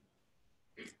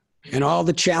 And all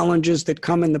the challenges that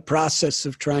come in the process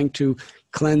of trying to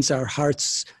cleanse our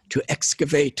hearts, to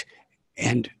excavate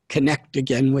and connect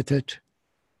again with it,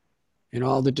 and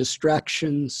all the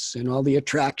distractions and all the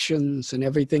attractions and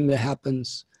everything that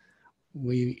happens,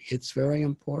 it's very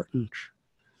important.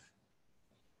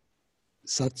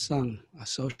 Satsang,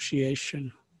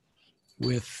 association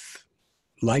with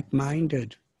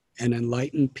like-minded and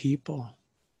enlightened people,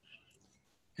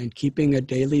 and keeping a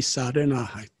daily sadhana,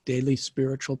 a daily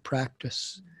spiritual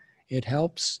practice. It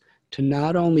helps to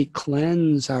not only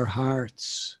cleanse our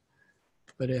hearts,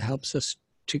 but it helps us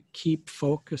to keep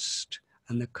focused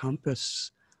on the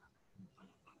compass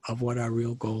of what our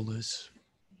real goal is.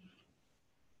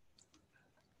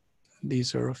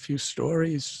 These are a few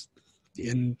stories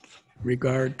in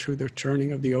regard to the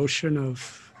turning of the ocean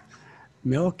of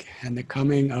milk and the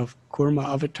coming of Kurma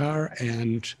avatar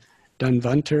and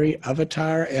Dhanvantari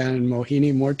avatar and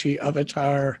Mohini Murti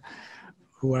avatar,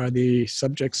 who are the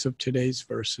subjects of today's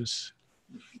verses.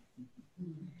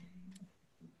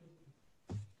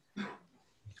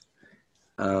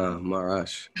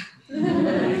 Maharaj,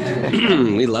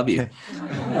 we love you.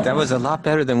 That was a lot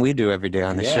better than we do every day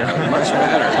on the show. Much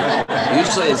better.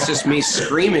 Usually it's just me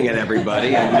screaming at everybody.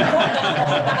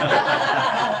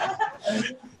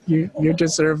 You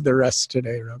deserve the rest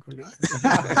today, Radhanath.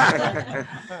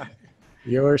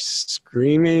 Your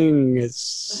screaming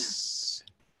is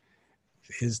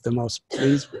the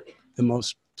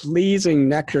most pleasing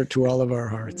nectar to all of our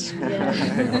hearts.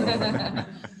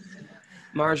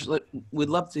 Marge, we'd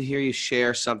love to hear you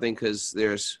share something, because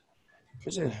there's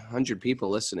 100 people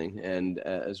listening, and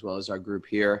as well as our group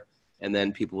here, and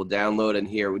then people will download and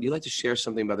hear. Would you like to share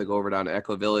something about the Govardhan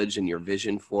Eco Village and your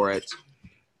vision for it?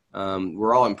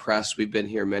 We're all impressed. We've been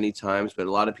here many times, but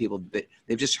a lot of people,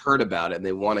 they've just heard about it and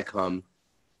they want to come.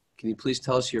 Can you please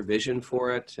tell us your vision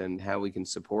for it and how we can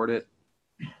support it?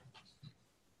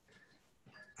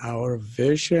 Our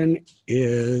vision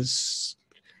is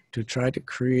to try to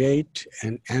create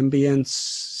an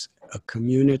ambience, a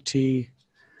community,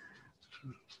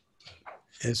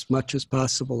 as much as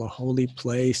possible, a holy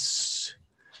place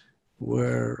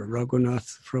where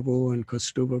Radhanath Prabhu and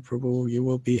Kaustubha Prabhu, you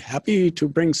will be happy to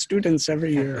bring students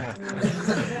every year.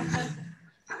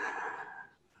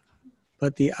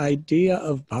 But the idea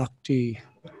of bhakti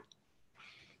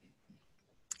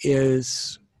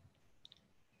is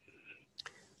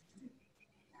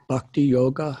bhakti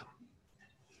yoga,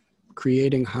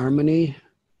 creating harmony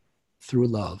through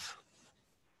love.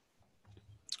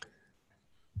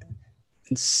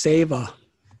 And seva,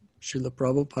 Srila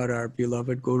Prabhupada, our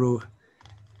beloved Guru,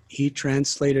 he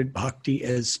translated bhakti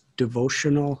as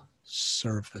devotional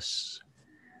service,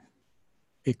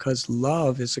 because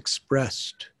love is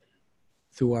expressed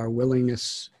through our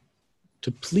willingness to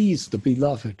please the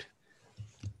beloved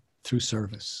through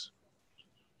service.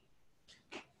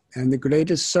 And the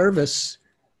greatest service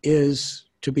is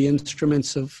to be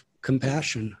instruments of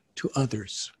compassion to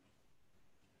others.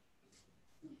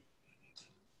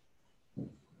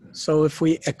 So if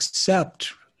we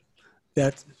accept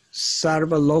that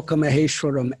Sarva Loka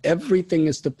Maheshwaram, everything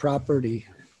is the property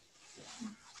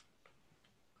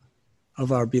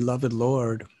of our beloved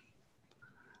Lord,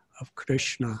 of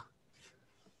Krishna,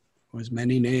 who has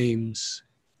many names,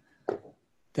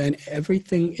 then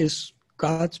everything is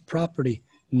God's property.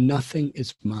 Nothing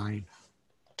is mine.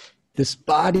 This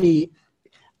body,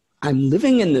 I'm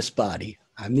living in this body.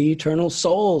 I'm the eternal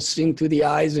soul, seeing through the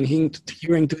eyes and hearing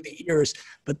through the ears.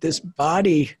 But this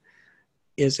body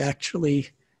is actually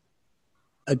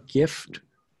a gift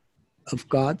of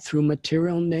God through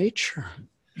material nature.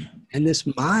 And this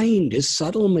mind is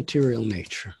subtle material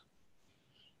nature.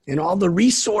 And all the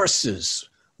resources,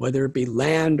 whether it be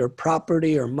land or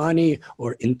property or money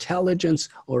or intelligence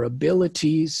or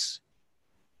abilities,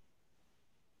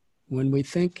 when we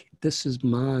think this is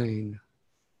mine,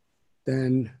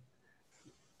 then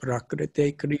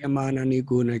prakriti kriyamanani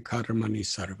guna karmani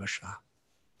sarvasha.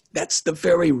 That's the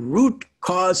very root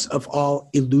cause of all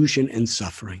illusion and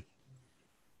suffering.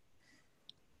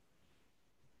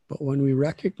 But when we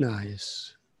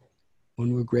recognize,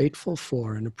 when we're grateful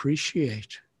for and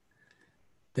appreciate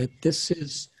that this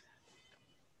is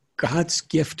God's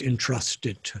gift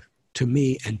entrusted to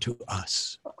me and to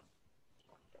us,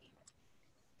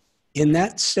 in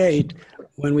that state,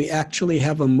 when we actually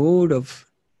have a mood of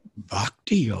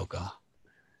bhakti yoga,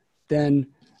 then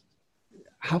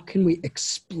how can we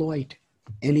exploit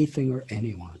anything or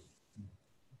anyone?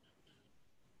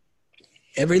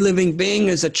 Every living being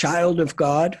is a child of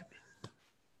God,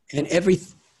 and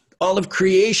all of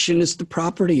creation is the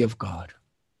property of God,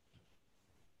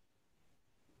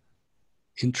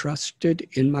 entrusted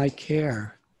in my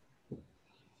care,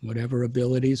 whatever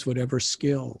abilities, whatever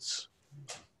skills,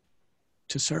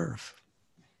 to serve.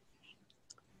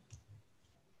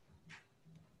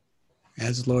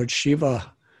 As Lord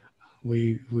Shiva,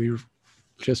 we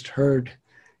just heard,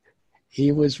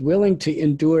 he was willing to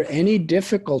endure any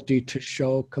difficulty to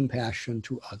show compassion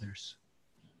to others.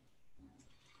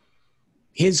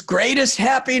 His greatest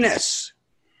happiness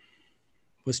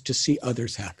was to see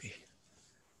others happy.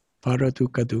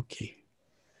 Paradukha dukhi.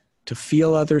 To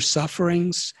feel others'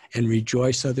 sufferings and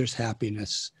rejoice others'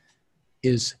 happiness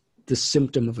is the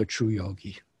symptom of a true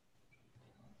yogi.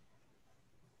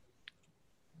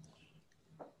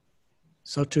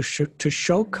 So to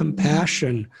show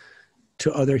compassion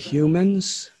to other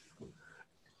humans,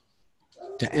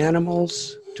 to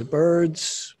animals, to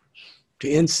birds, to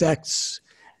insects,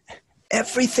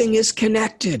 everything is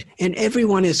connected and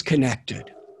everyone is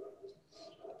connected.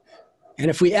 And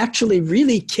if we actually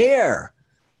really care,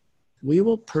 we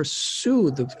will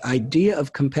pursue the idea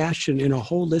of compassion in a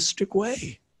holistic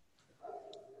way.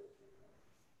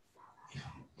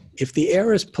 If the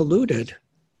air is polluted,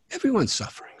 everyone's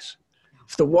suffering.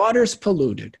 If the water's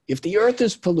polluted, if the earth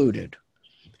is polluted,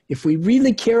 if we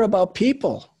really care about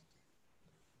people,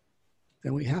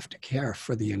 then we have to care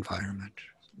for the environment.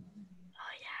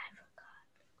 Oh yeah, I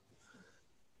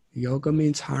forgot. Yoga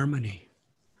means harmony.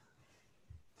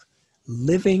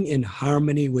 Living in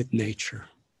harmony with nature.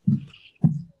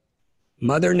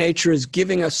 Mother Nature is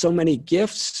giving us so many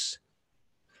gifts,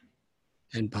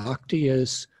 and bhakti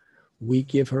is we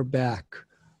give her back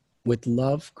with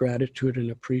love, gratitude,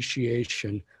 and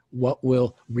appreciation what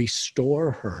will restore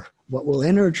her, what will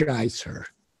energize her,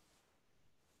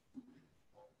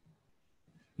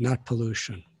 not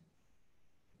pollution.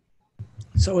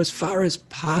 So as far as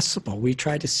possible, we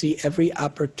try to see every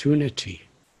opportunity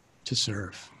to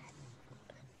serve.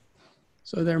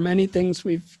 So there are many things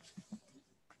we've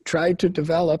tried to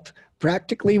develop.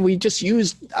 Practically, we just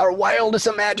used our wildest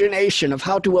imagination of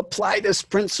how to apply this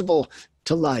principle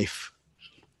to life.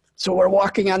 So we're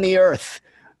walking on the earth.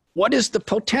 What is the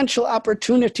potential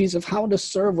opportunities of how to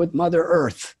serve with Mother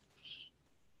Earth?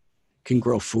 Can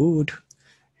grow food.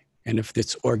 And if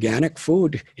it's organic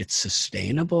food, it's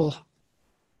sustainable.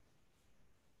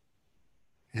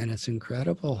 And it's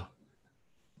incredible.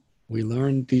 We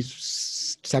learned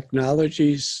these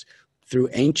technologies through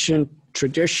ancient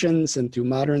traditions and through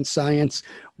modern science,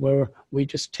 where we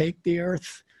just take the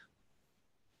earth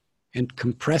and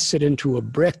compress it into a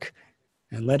brick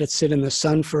and let it sit in the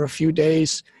sun for a few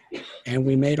days. And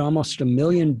we made almost 1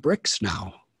 million bricks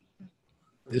now.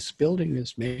 This building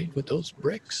is made with those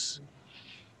bricks.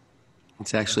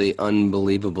 It's actually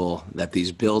unbelievable that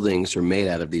these buildings are made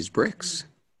out of these bricks.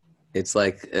 It's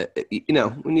like,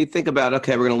 when you think about,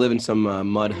 okay, we're going to live in some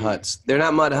mud huts. They're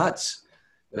not mud huts.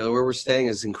 Where we're staying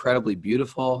is incredibly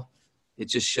beautiful. It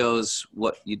just shows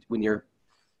when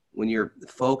your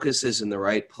focus is in the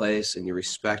right place and your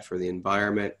respect for the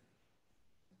environment,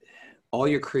 all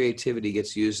your creativity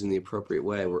gets used in the appropriate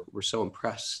way. We're so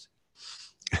impressed.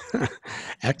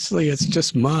 Actually, it's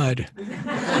just mud.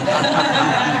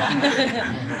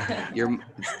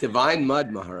 It's divine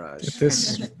mud, Maharaj.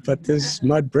 But these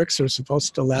mud bricks are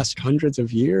supposed to last hundreds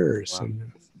of years. Wow.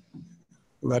 And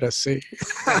let us see.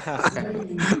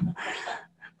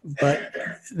 But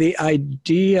the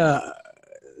idea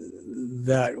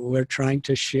that we're trying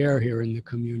to share here in the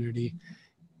community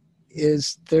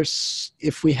is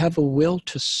if we have a will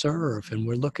to serve and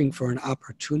we're looking for an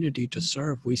opportunity to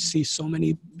serve, we see so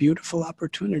many beautiful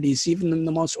opportunities, even in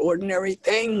the most ordinary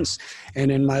things.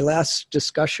 And in my last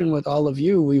discussion with all of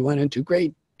you, we went into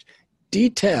great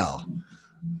detail,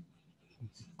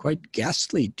 quite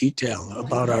ghastly detail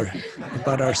about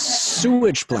our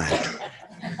sewage plant.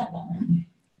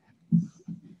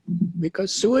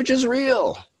 Because sewage is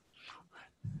real.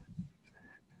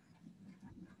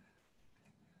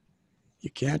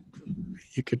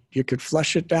 You could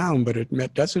flush it down, but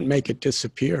it doesn't make it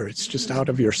disappear. It's just out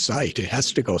of your sight. It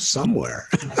has to go somewhere.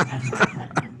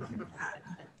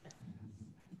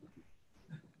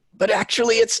 But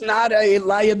actually, it's not a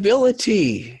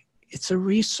liability. It's a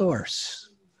resource.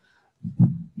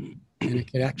 And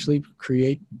it can actually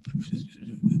create,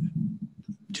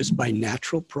 just by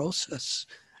natural process,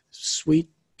 sweet,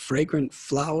 fragrant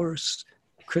flowers,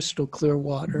 crystal clear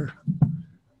water,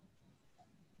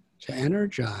 to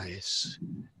energize,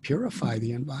 purify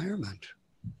the environment.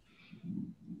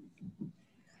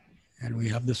 And we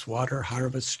have this water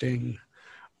harvesting,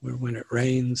 where when it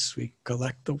rains, we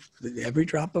collect every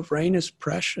drop of rain is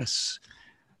precious.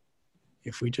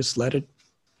 If we just let it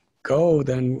go,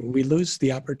 then we lose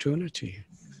the opportunity.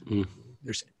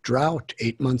 There's drought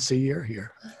 8 months a year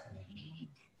here.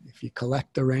 If you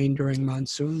collect the rain during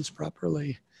monsoons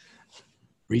properly,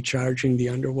 recharging the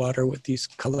underwater with these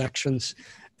collections,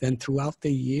 then throughout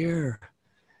the year.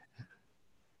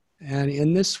 And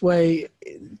in this way,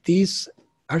 these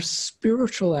are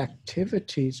spiritual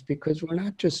activities, because we're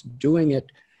not just doing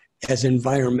it as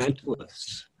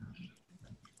environmentalists.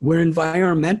 We're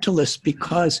environmentalists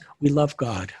because we love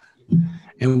God.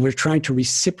 And we're trying to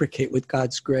reciprocate with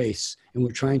God's grace. And we're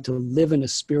trying to live in a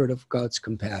spirit of God's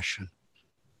compassion.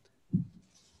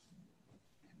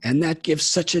 And that gives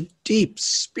such a deep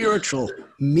spiritual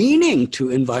meaning to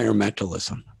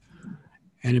environmentalism.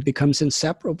 And it becomes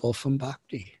inseparable from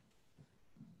bhakti.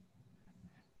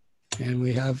 And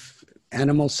we have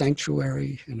animal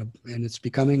sanctuary, and it's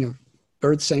becoming a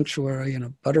bird sanctuary and a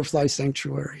butterfly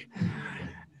sanctuary.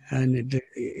 And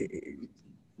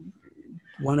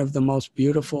one of the most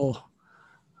beautiful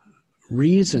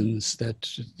reasons that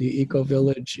the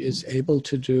eco-village is able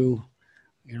to do,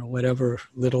 whatever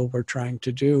little we're trying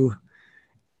to do,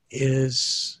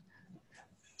 is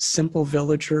simple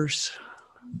villagers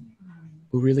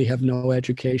who really have no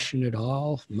education at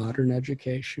all, modern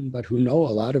education, but who know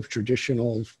a lot of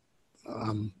traditional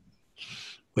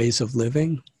ways of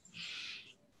living,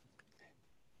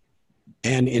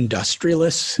 and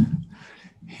industrialists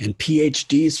and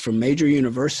PhDs from major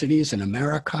universities in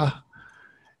America,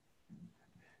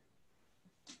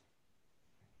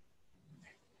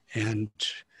 and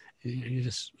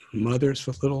just mothers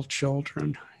with little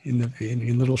children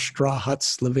in little straw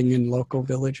huts living in local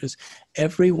villages.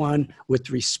 Everyone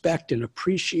with respect and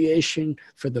appreciation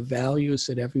for the values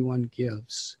that everyone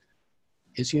gives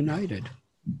is united.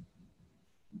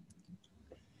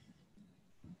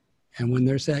 And when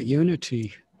there's that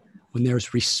unity, when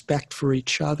there's respect for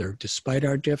each other, despite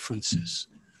our differences,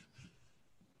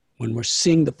 when we're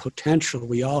seeing the potential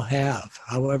we all have,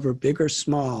 however big or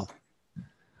small,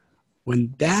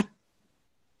 when that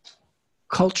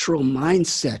cultural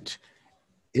mindset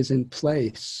is in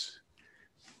place,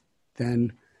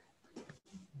 then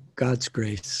God's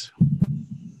grace,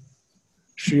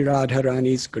 Sri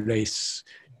Radharani's grace,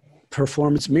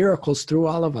 performs miracles through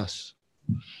all of us.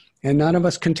 And none of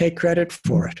us can take credit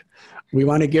for it. We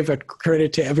want to give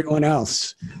credit to everyone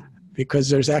else, because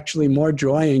there's actually more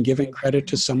joy in giving credit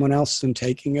to someone else than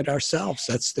taking it ourselves.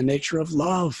 That's the nature of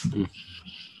love.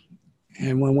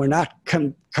 And when we're not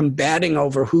combating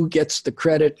over who gets the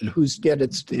credit and who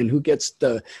gets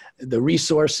the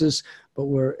resources, but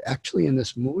we're actually in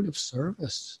this mood of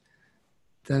service,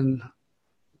 then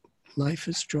life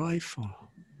is joyful.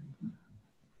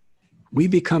 We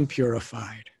become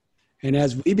purified. And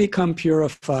as we become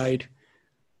purified,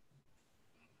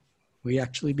 we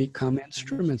actually become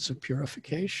instruments of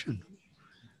purification.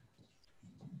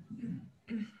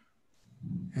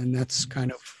 And that's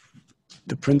kind of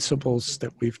the principles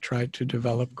that we've tried to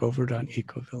develop Govardhan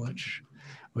Eco Village.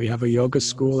 We have a yoga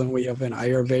school, and we have an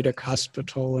Ayurvedic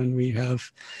hospital, and we have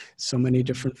so many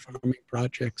different farming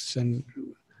projects. And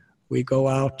we go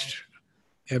out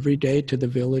every day to the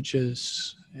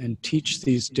villages and teach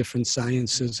these different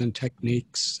sciences and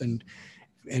techniques and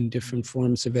different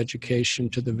forms of education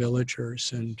to the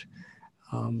villagers. And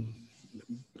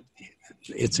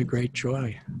it's a great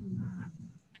joy.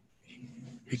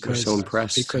 We're so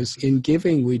impressed. Because in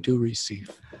giving, we do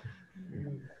receive.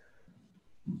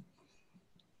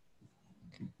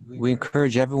 We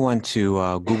encourage everyone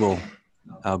to Google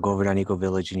Govardhan Eco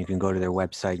Village, and you can go to their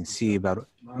website and see about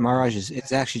Maharaj.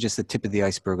 It's actually just the tip of the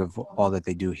iceberg of all that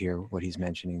they do here, what he's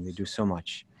mentioning. They do so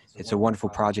much. It's a wonderful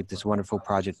project. It's a wonderful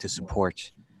project to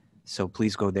support. So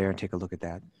please go there and take a look at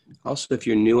that. Also, if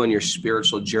you're new on your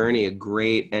spiritual journey,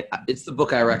 it's the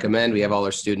book I recommend. We have all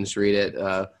our students read it,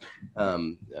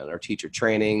 on our teacher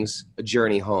trainings, A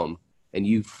Journey Home. And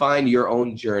you find your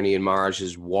own journey in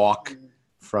Maharaj's walk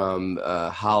from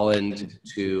Holland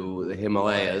to the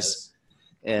Himalayas.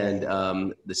 And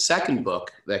the second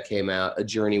book that came out, A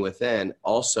Journey Within,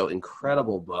 also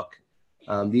incredible book.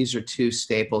 These are two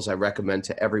staples I recommend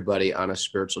to everybody on a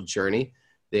spiritual journey.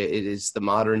 It is the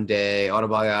modern day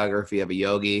autobiography of a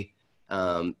yogi,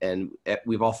 and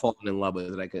we've all fallen in love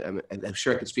with it. I'm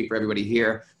sure I can speak for everybody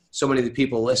here. So many of the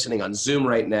people listening on Zoom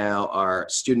right now are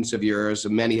students of yours,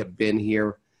 and many have been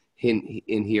here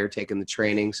in here taking the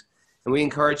trainings. And we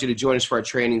encourage you to join us for our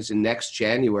trainings in next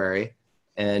January,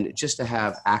 and just to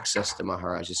have access to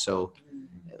Maharaj, so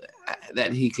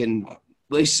that he can.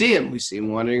 We see him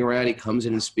wandering around. He comes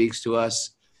in and speaks to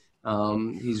us.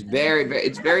 He's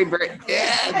it's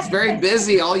very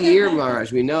busy all year,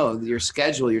 Maharaj. We know your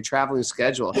schedule, your traveling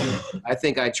schedule. I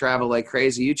think I travel like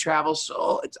crazy. You travel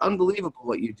it's unbelievable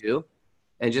what you do.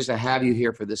 And just to have you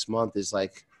here for this month is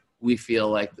like, we feel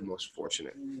like the most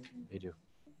fortunate. They do.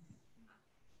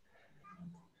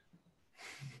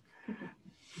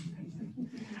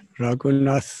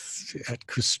 Radhanath at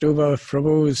Kustuba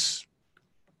Prabhu's,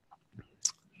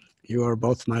 you are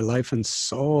both my life and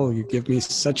soul. You give me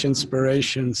such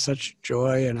inspiration, such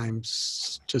joy, and I'm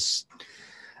just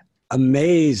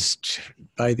amazed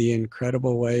by the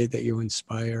incredible way that you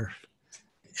inspire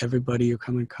everybody you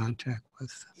come in contact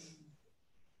with.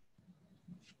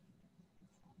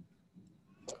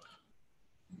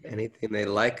 Anything they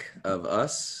like of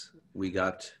us, we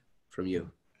got from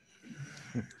you.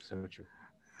 So true.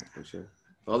 For sure.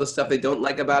 All the stuff they don't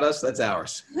like about us, that's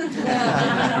ours.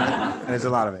 There's a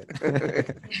lot of it.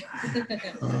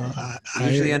 I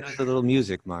usually end with a little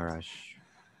music, Maharaj.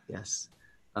 Yes.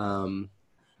 That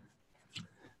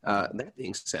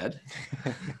being said,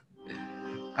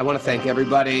 I want to thank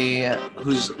everybody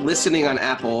who's listening on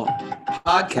Apple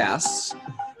Podcasts.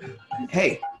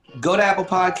 Hey, go to Apple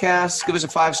Podcasts, give us a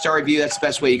 5-star review. That's the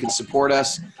best way you can support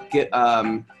us. Get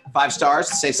 5 stars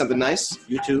to say something nice.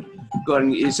 YouTube. Go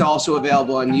ahead, it's also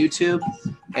available on YouTube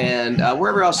and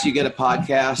wherever else you get a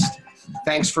podcast.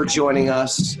 Thanks for joining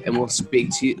us, and we'll see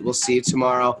you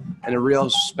tomorrow. And a real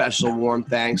special warm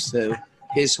thanks to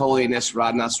His Holiness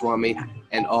Radhanath Swami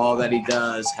and all that he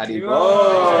does.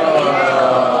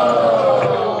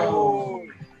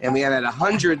 And we had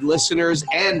 100 listeners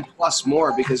and plus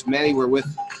more, because many were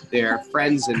with their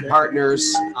friends and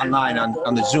partners online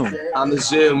on the Zoom. On the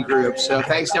Zoom group. So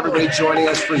thanks to everybody joining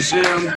us for Zoom.